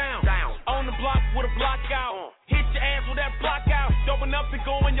top down. On the block with a block out. Hit your ass with that block out. Open up and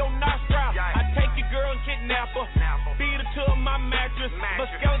go in your nostril. I take your girl and kidnap her. Feed her to my mattress. My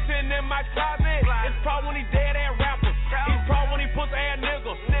skeleton in my closet. It's probably when he dead ass rapper. He's probably when he puts ass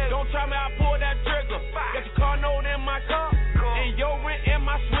nigga. Don't try me, I pull that trigger. Got your car note in my car. And your rent in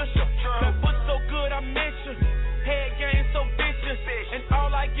my swisher. That foot so good, I miss you. Head game so vicious. And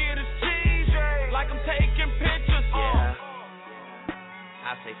all I get is cheese. Like I'm taking pictures.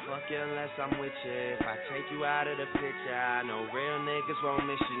 I say fuck you unless I'm with you. If I take you out of the picture, I know real niggas won't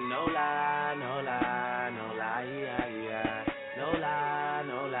miss you. No lie, yeah. No lie,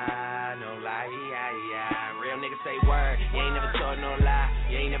 yeah. Real niggas say word, you ain't never told no lie.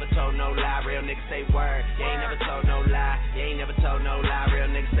 Real niggas say word, you ain't never told no lie. Real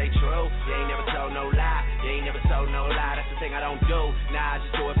niggas say true, you ain't never told no lie. That's the thing I don't do. Nah, I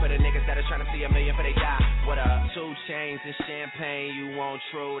just do it for the niggas that are trying to see a million for they die. What up? 2 chains and champagne, you want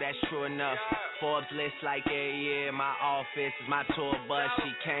true, that's true enough. Forbes list like every year, my office is my tour bus.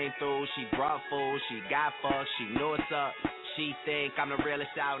 She came through, she brought food, she got fucked, she knew what's up. She think I'm the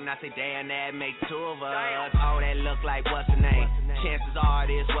realest out, and I say, damn, that make 2 of us. Oh, that look like what's her name? Chances are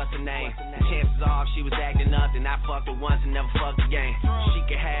it is what's her name. Chances are if she was acting up, then I fucked her once and never fucked again. She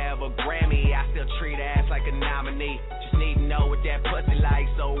could have a Grammy, I still treat her ass like a nominee. Just need to know what that pussy like,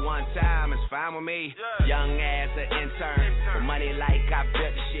 so one time it's fine with me. Young ass an intern, with money like I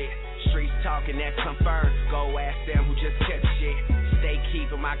built the shit. Streets talking, that's confirmed. Go ask them who just kept shit. Stay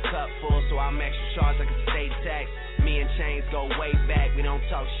keeping my cup full, so I'm extra charged like a state tax. Me and Chains go way back. We don't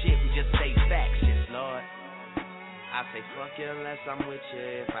talk shit, we just say facts. Yes, Lord. I say fuck you unless I'm with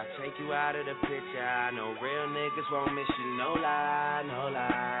you. If I take you out of the picture, I know real niggas won't miss you. No lie, yeah.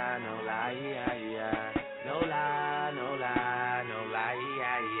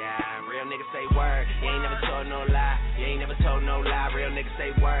 Real niggas say word, you ain't never told no lie. Real niggas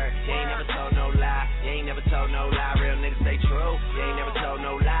say word, you ain't never told no lie. Real niggas say true, you ain't never told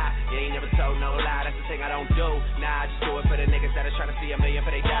no lie. That's the thing I don't do. Nah, I just do it for the niggas that are trying to see a million for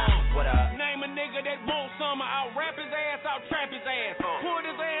they die. What up? Name a nigga that wants summer, out rap his ass, out trap his ass. Put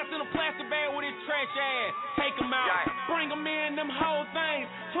his ass in a plastic bag with his trash ass. Take him out, bring him in, them whole things.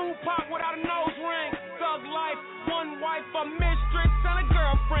 Tupac without a nose ring. Thug life, one wife, a mistress, and a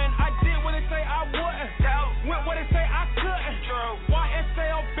girlfriend. I did what they say I wouldn't. Went what they say I couldn't.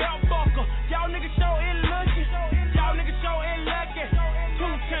 YSL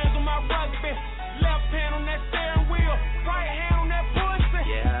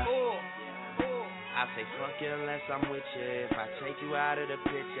unless I'm with you. If I take you out of the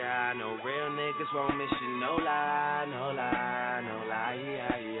picture, I know real niggas won't miss you. No lie, no lie, no lie,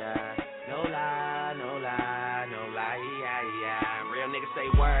 yeah, yeah. No lie, no lie, no lie, yeah, yeah. Real niggas say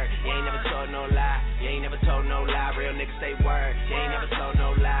word, you ain't never told no lie. You ain't never told no lie. Real niggas say word, you ain't never told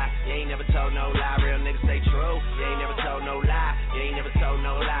no lie. You ain't never told no lie. Real niggas say true, you ain't never told no lie. You ain't never told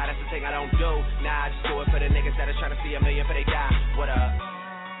no lie. That's the thing I don't do. Nah, I just do it for the niggas that are trying to see $1 million before they die. What up?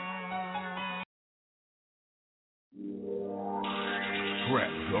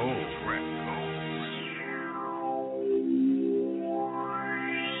 Trap Gold. Trap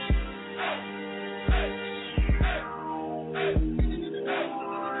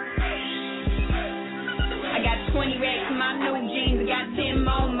I got 20 racks in my new jeans. I got 10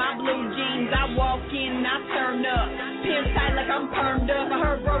 on my blue jeans. I walk in and I turn up. Pin tight like I'm permed up. I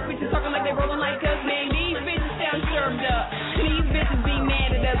heard broke bitches talking like they rolling like us. Man, these bitches sound served up. These bitches be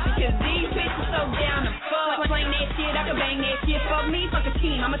mad at us because these bitches so down to fuck. Playing that shit, I can bang that shit. Fuck me, fuck a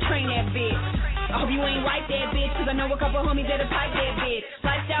team, I'ma train that bitch. I hope you ain't like that bitch, cause I know a couple homies that'll pipe that bitch.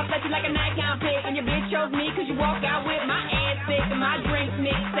 Lifestyle flex you like a nightgown pick, and your bitch chose me cause you walk out with my ass thick and my drinks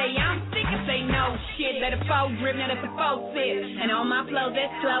mixed. Say I'm sick and say no shit, let a foe drip, now that's a foe sip. And on my flow,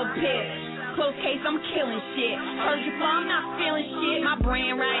 that's slow piss. Close case, I'm killing shit. Heard your flow, I'm not feeling shit. My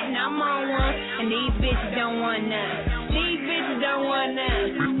brand right and I'm on one, and these bitches don't want none. These bitches don't want none.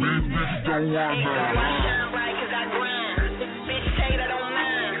 These bitches don't want none. I shine right cause I grind. Bitch, take that on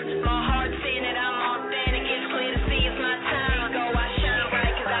mine. My heart saying that I'm authentic. It's clear to see it's my time. Go, I shine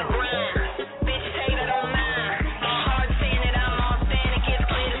right cause I grind. Bitch, take that on mine. My heart saying that I'm authentic. It's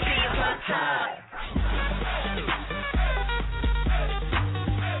clear to see it's my time.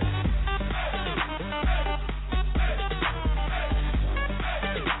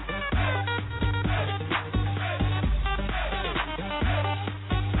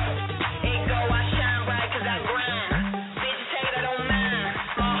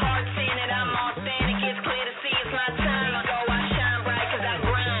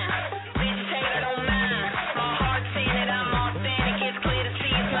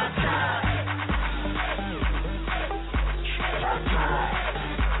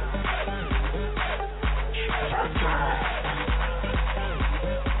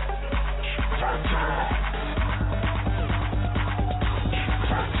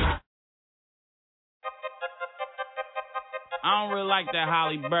 I don't really like that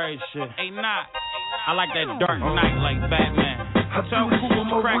Holly Berry shit. Ain't not. I like that Dark Knight like Batman. So who's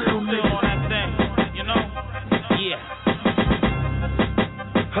crack still on that thing? You know? Yeah.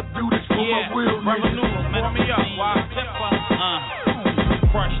 I do this for my real niggas. Mess me up. Wild Tipper.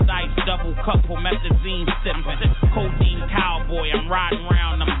 Crushed ice, double couple methazine sipping. Codeine cowboy, I'm riding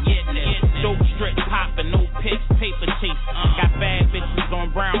around, I'm getting it. Dope strip popping, no pics, paper chasing. Got bad bitches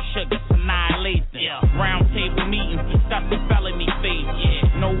on brown sugar, annihilation. Round table meetings, discussing felony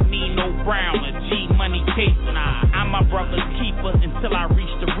favors. No me, no brown, a G money case. I'm my brother's keeper until I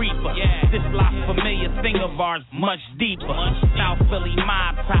reach the reaper. This lot familiar thing of ours, much deeper. South Philly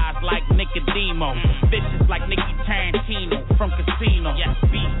mob ties like Nicodemo. Bitches like Nicky Tarantino from Casino.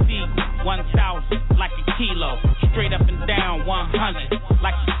 BC 1000 like a kilo. Straight up and down 100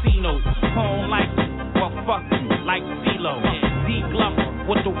 like casino. Home like, well fuck you, like CeeLo. D Glover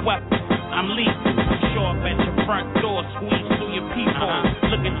with the weapon, I'm lethal. Show up at your front door, squeeze through your people.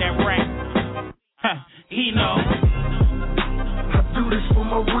 Look at that rack. He know. I do this for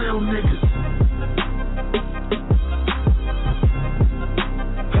my real niggas.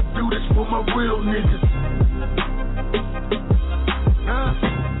 I do this for my real niggas.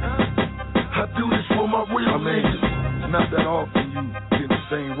 I do this for my real niggas. It's not that often you get in the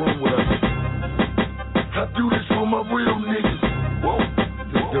same room with us. I do this for my real niggas. Whoa.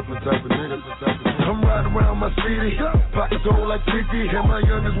 Different type of niggas. I'm riding around my city, pockets old like 50, and my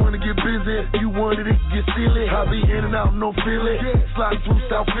youngest wanna get busy. You wanted it, get silly. I be in and out, no feeling. Slide through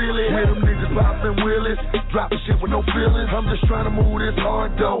South Philly, where them niggas poppin' willies, dropping shit with no feelings. I'm just trying to move this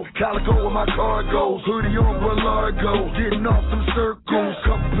hard though. Calico with my cargoes, hoodie on for Largo, getting off them circles.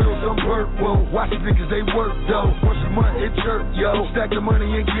 Couple pills, I'm purple. Watch the niggas, they work though. Once a month hit church, yo. Stack the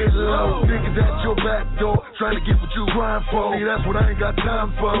money and get low. Niggas at your back door, trying to get what you grind for. See, that's what I ain't got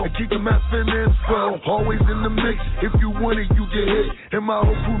time for. And keep the map in info, always in the mix. If you want it, you get hit. And my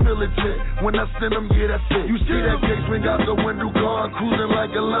whole crew militant. When I send them, yeah, that's it. You see that case swing out the window, car cruising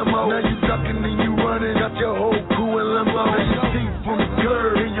like a limo. Now you ducking and you running, got your whole crew in limo. Now you see from the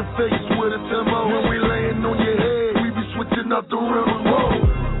curb in your face with a Timo. When we laying on your head, we be switching up the rims. Whoa,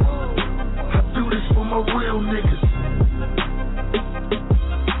 I do this for my real niggas.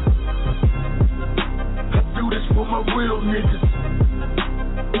 I do this for my real niggas.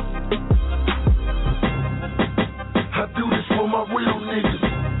 niggas.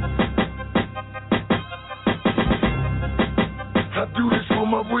 I do this for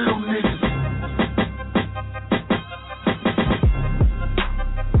my real niggas.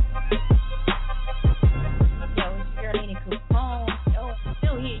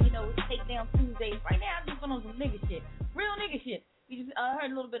 Right now, I just went on some nigga shit. Real nigga shit. You just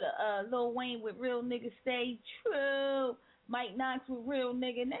heard a little bit of Lil Wayne with Real Niggas Stay True. Mike Knox with Real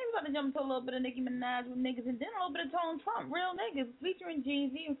Nigga. Now we're about to jump into a little bit of Nicki Minaj with niggas, and then a little bit of Tone Trump, Real Niggas, featuring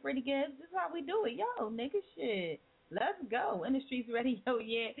Jeezy and Freddie Gibbs. This is how we do it. Yo, nigga shit. Let's go. In the Streets Radio,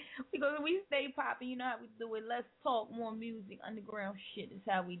 yeah. We stay popping. You know how we do it. Let's talk more music. Underground shit is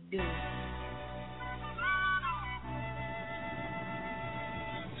how we do it.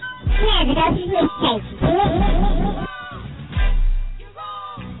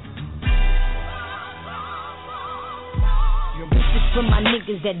 For my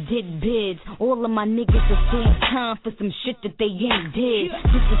niggas that did bids, all of my niggas that stand time for some shit that they ain't did.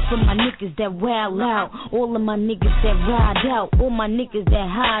 This is for my niggas that wild out, all of my niggas that ride out, all my niggas that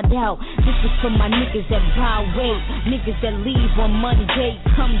hide out. This is for my niggas that violate, niggas that leave on Monday,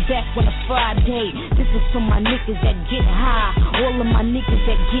 come back on a Friday. This is for my niggas that get high, all of my niggas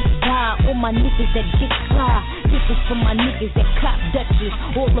that get by, all my niggas that get fly. This is for my niggas that cop Dutches,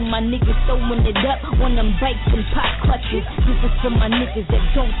 all of my niggas throwing it up on them bikes and pop clutches. This is for my niggas that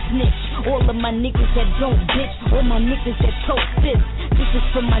don't snitch, all of my niggas that don't bitch, all my niggas that tote fists. This is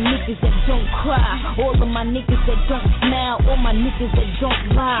for my niggas that don't cry, all of my niggas that don't smile, all my niggas that don't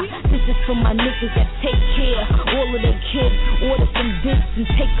lie. This is for my niggas that take care, all of their kids, order some bits and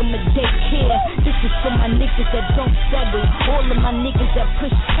take them to daycare. This is for my niggas that don't settle, all of my niggas that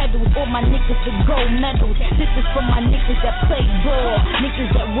push pedals, all my niggas that gold medals. This is for my niggas that play ball,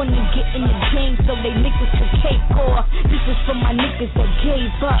 niggas that wanna get in the game so they niggas can cake off. This is for my niggas that gave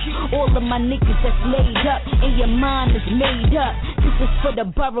up, all of my niggas that's laid up and your mind is made up. This is for the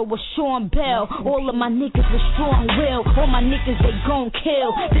borough of Sean Bell, all of my niggas with strong will, all my niggas they gon' kill.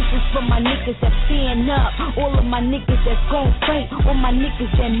 This is for my niggas that stand up, all of my niggas that's gon' fight, all my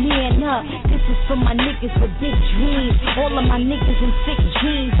niggas that man up. This is for my niggas with big dreams, all of my niggas in sick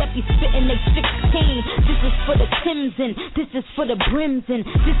jeans that be spitting they 16. This is for the Tims and this is for the brims and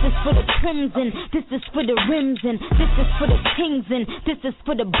this is for the trims and this is for the rims and this is for the kings and this is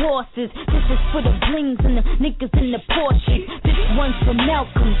for the bosses. This is for the blings and the niggas in the Porsches. This one's for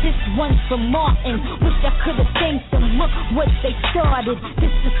Malcolm, this one's for Martin. Wish I could've thanked them, look what they started.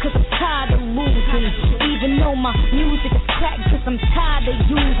 This is cause I'm tired of losing, even though my music is cracked, cause I'm tired of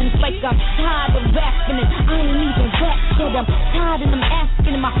using. It's like I'm tired of rapping and I ain't even rap shit. I'm tired and I'm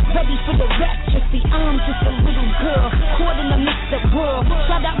asking, am I ready for the rapture? See, I'm just a little girl caught in the midst of the world.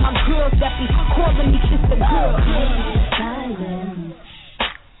 Shout out my girls that be calling me just a girl. Silence,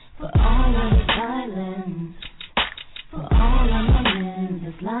 for all of the silence, for all of my men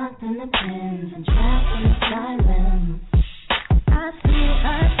that's locked in the pens and trapped in the silence. I see you,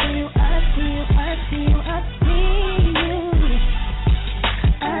 I see you, I see you, I see you, I see you.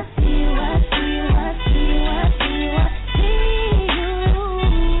 I see you, I see you, I see you, I see you, I see you.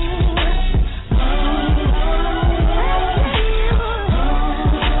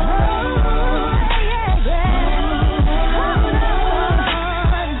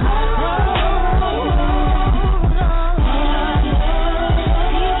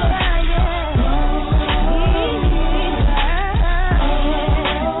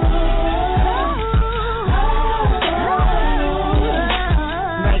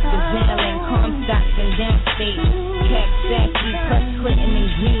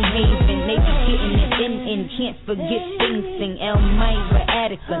 Can't forget things, sing Elmira,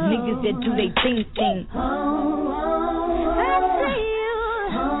 Attica, niggas that do they thing.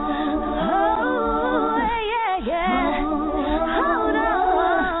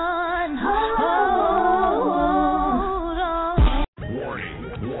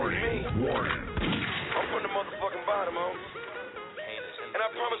 Warning. I'm from the motherfucking bottom, homes. And I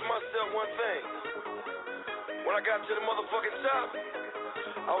promised myself one thing. When I got to the motherfucking top,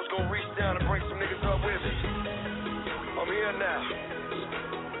 I was gonna reach down and bring some niggas up with me. I'm here now.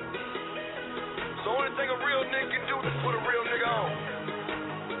 So only thing a real nigga can do is put a real nigga on.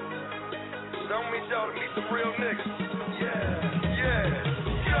 So I'm gonna meet y'all to meet some real niggas. Yeah.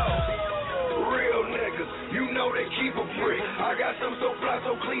 Yo. Real niggas, you know they keep a brick. I got some so fly,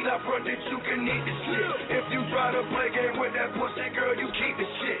 so clean up front that you can eat the shit. If you try to play game with that pussy girl, you keep the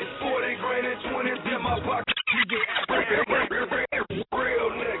shit. 40 grand and 20s in my pocket. You get real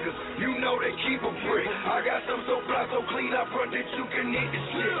niggas, you know they keep a brick. I got some so fly, so clean up front that you can eat the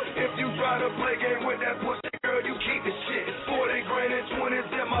shit. If you try to play game with that pussy girl, you keep the shit. 40 grand and 20s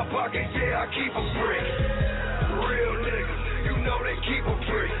in my pocket, yeah, I keep a brick. Real niggas, you know they keep it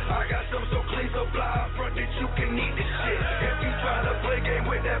free. I got some so clean, so fly up front that you can eat this shit. If you tryna play game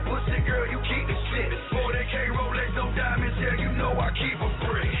with that pussy, girl, you keep the shit. 40K Rolex, no diamonds, yeah, you know I keep it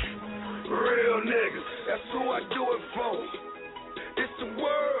free. Real niggas, that's who I do it for. It's the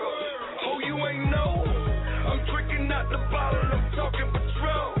world, oh you ain't know. I'm drinking out the bottle, I'm talking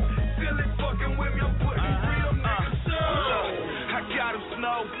Patron. Silly fucking with me, I'm putting real niggas on. I got him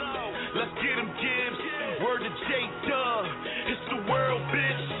Snow, let's get him Gibbs. Word to J-Dub, it's the world,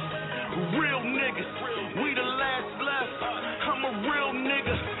 bitch. Real niggas, we the last left. I'm a real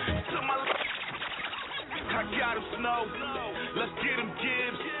nigga. To my left, I got him Snow, let's get him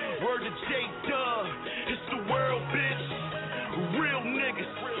Gibbs. Word to J-Dub, it's the world, bitch. Real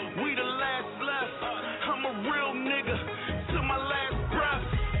niggas, we the last left. I'm a real nigga. To my last breath,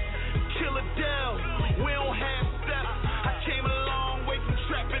 Killer Dell, we don't have steps. I came a long way from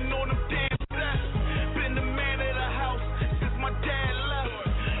trapping on them damn steps. Been the man of the house since my dad left.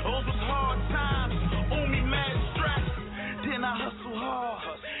 Those was hard times, on me mad stress. Then I hustle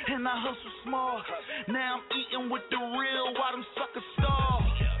hard, and I hustle small. Now I'm eating with the real while them suckers starve.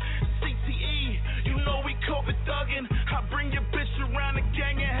 CTE, you know we corporate thuggin'. I bring your bitch around the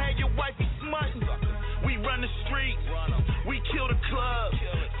gang and have your wifey smuttin'. We run the streets, we kill the clubs.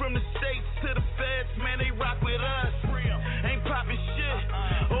 From the states to the feds, man, they rock with us. Ain't poppin' shit,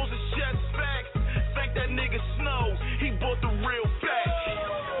 those are just facts. Thank that nigga Snow, he bought the real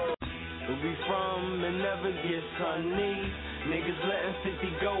facts. Where we from and never get sunny. Niggas letting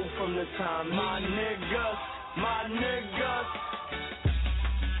 50 go from the time. My niggas, my niggas.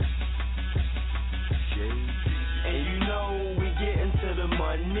 And you know we getting to the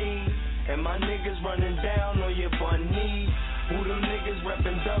money. And my niggas running down on your bunny. Who them niggas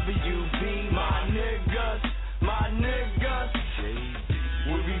reppin' WB? My niggas, my niggas.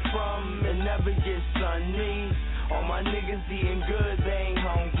 Where we from and never get sunny. All my niggas eating good, they ain't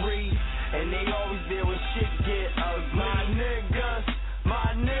hungry. And they always there when shit get ugly. My niggas,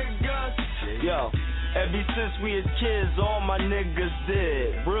 my niggas. Yo, ever since we as kids, all my niggas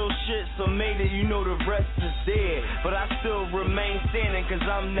did real shit, so made it, you know the rest is dead. But I still remain standing, cause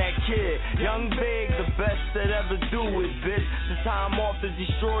I'm that kid. Young big, the best that ever do it, bitch. The time off to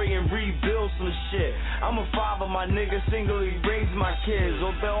destroy and rebuild some shit. I'm a father, my nigga, singly raised my kids.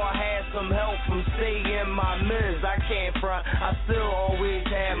 Although I had some help from staying in my mids, I can't front, I still always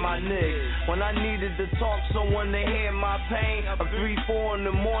had my niggas. When I needed to talk someone to hear my pain, a 3-4 in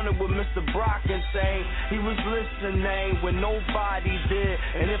the morning with Mr. Brock and saying he was listening when nobody did.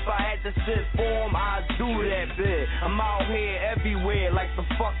 And if I had to sit for him, I'd do that bit. I'm out here everywhere like the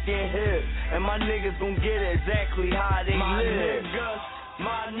fucking hip. And my niggas gon' get it exactly how they my live. Niggas,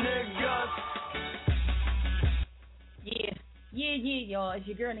 my niggas. Yeah, y'all. It's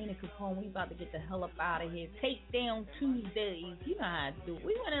your girl Nina Capone. We about to get the hell up out of here. Takedown Tuesdays. You know how to do it.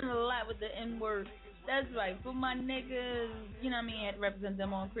 We went in a lot with the N-word. That's right. For my niggas, you know what I mean? I had to represent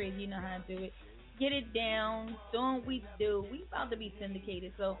them on Craig. You know how to do it. Get it down. Doing what we do. We about to be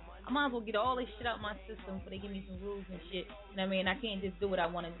syndicated. So I might as well get all this shit out my system before they give me some rules and shit. You know what I mean? I can't just do what I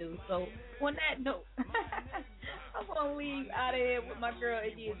want to do. So on that note, I'm going to leave out of here with my girl,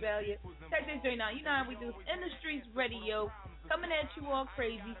 Iggy Azalea. Check this joint out. You know how we do. In the Streets Radio. Coming at you all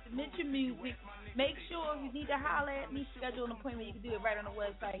crazy. Submit your music. Make sure if you need to holler at me, schedule an appointment. You can do it right on the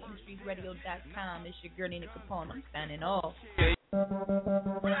website, industries.radio.com. It's your girl, Nina Capone. I'm signing off.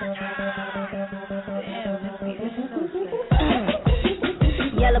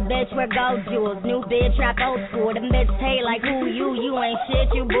 Yellow bitch, wear gold jewels. New bitch, rap old school. Them bitch pay like who you? You ain't shit,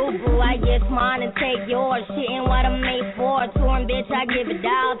 you boo-boo. I get smart and take yours. Shit ain't what I'm made for. Touring bitch, I give it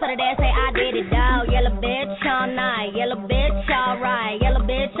down. So the dad say I did it down. Yellow bitch, all night. Yellow bitch, alright. Yellow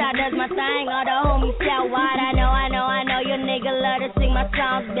bitch, I does my thing. All the homies shout wide. I know. Your nigga love to sing my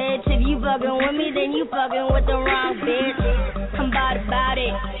songs, bitch. If you fucking with me, then you fucking with the wrong bitch. I'm about it.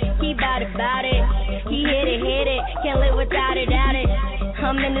 He about it. He hit it. Can't live without it, doubt it.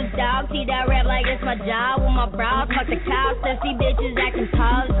 I'm in this dog, see that rap like it's my job. With my brows, fuck the cows, see bitches acting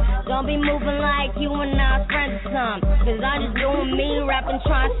tall. Don't be moving like you and I friends or some. Cause I'm just doing me, rapping,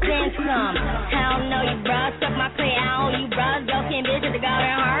 trying to spend some. I don't know you, bruh, suck my clit, I own you, bruh. Go skin bitch at the garden,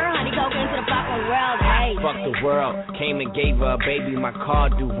 her, honey, coke into the fucking world, hey. Fuck the world, came and gave her a baby. My car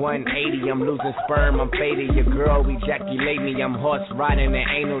do 180, I'm losing sperm, I'm faded. Your girl ejaculate me, I'm horse riding and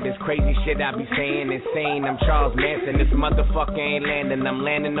anal. This crazy shit I be saying insane. I'm Charles Manson, this motherfucker ain't landing. I'm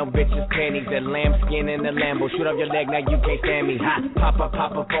landing no bitches' panties, that lambskin in the Lambo. Shoot up your leg, now you can't stand me. Ha, pop up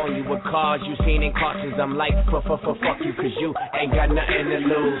on you with cars you seen in cautions. I'm like, fuck you, cause you ain't got nothing to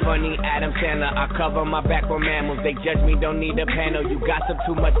lose. Funny Adam Sandler, I cover my back with mammals. They judge me, don't need a panel. You gossip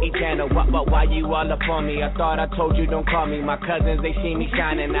too much each channel. But why you all up for me. I thought I told you don't call me. My cousins, they see me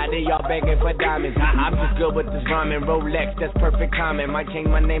shining. Now they all begging for diamonds. I'm just good with this rhyming. Rolex, that's perfect timing. Might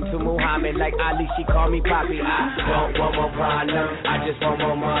change my name to Muhammad. Like Ali, she call me Poppy. I don't want more problem. I just want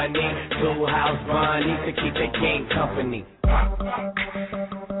more money. 2 house bunnies to keep the king company.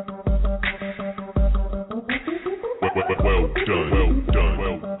 Well done.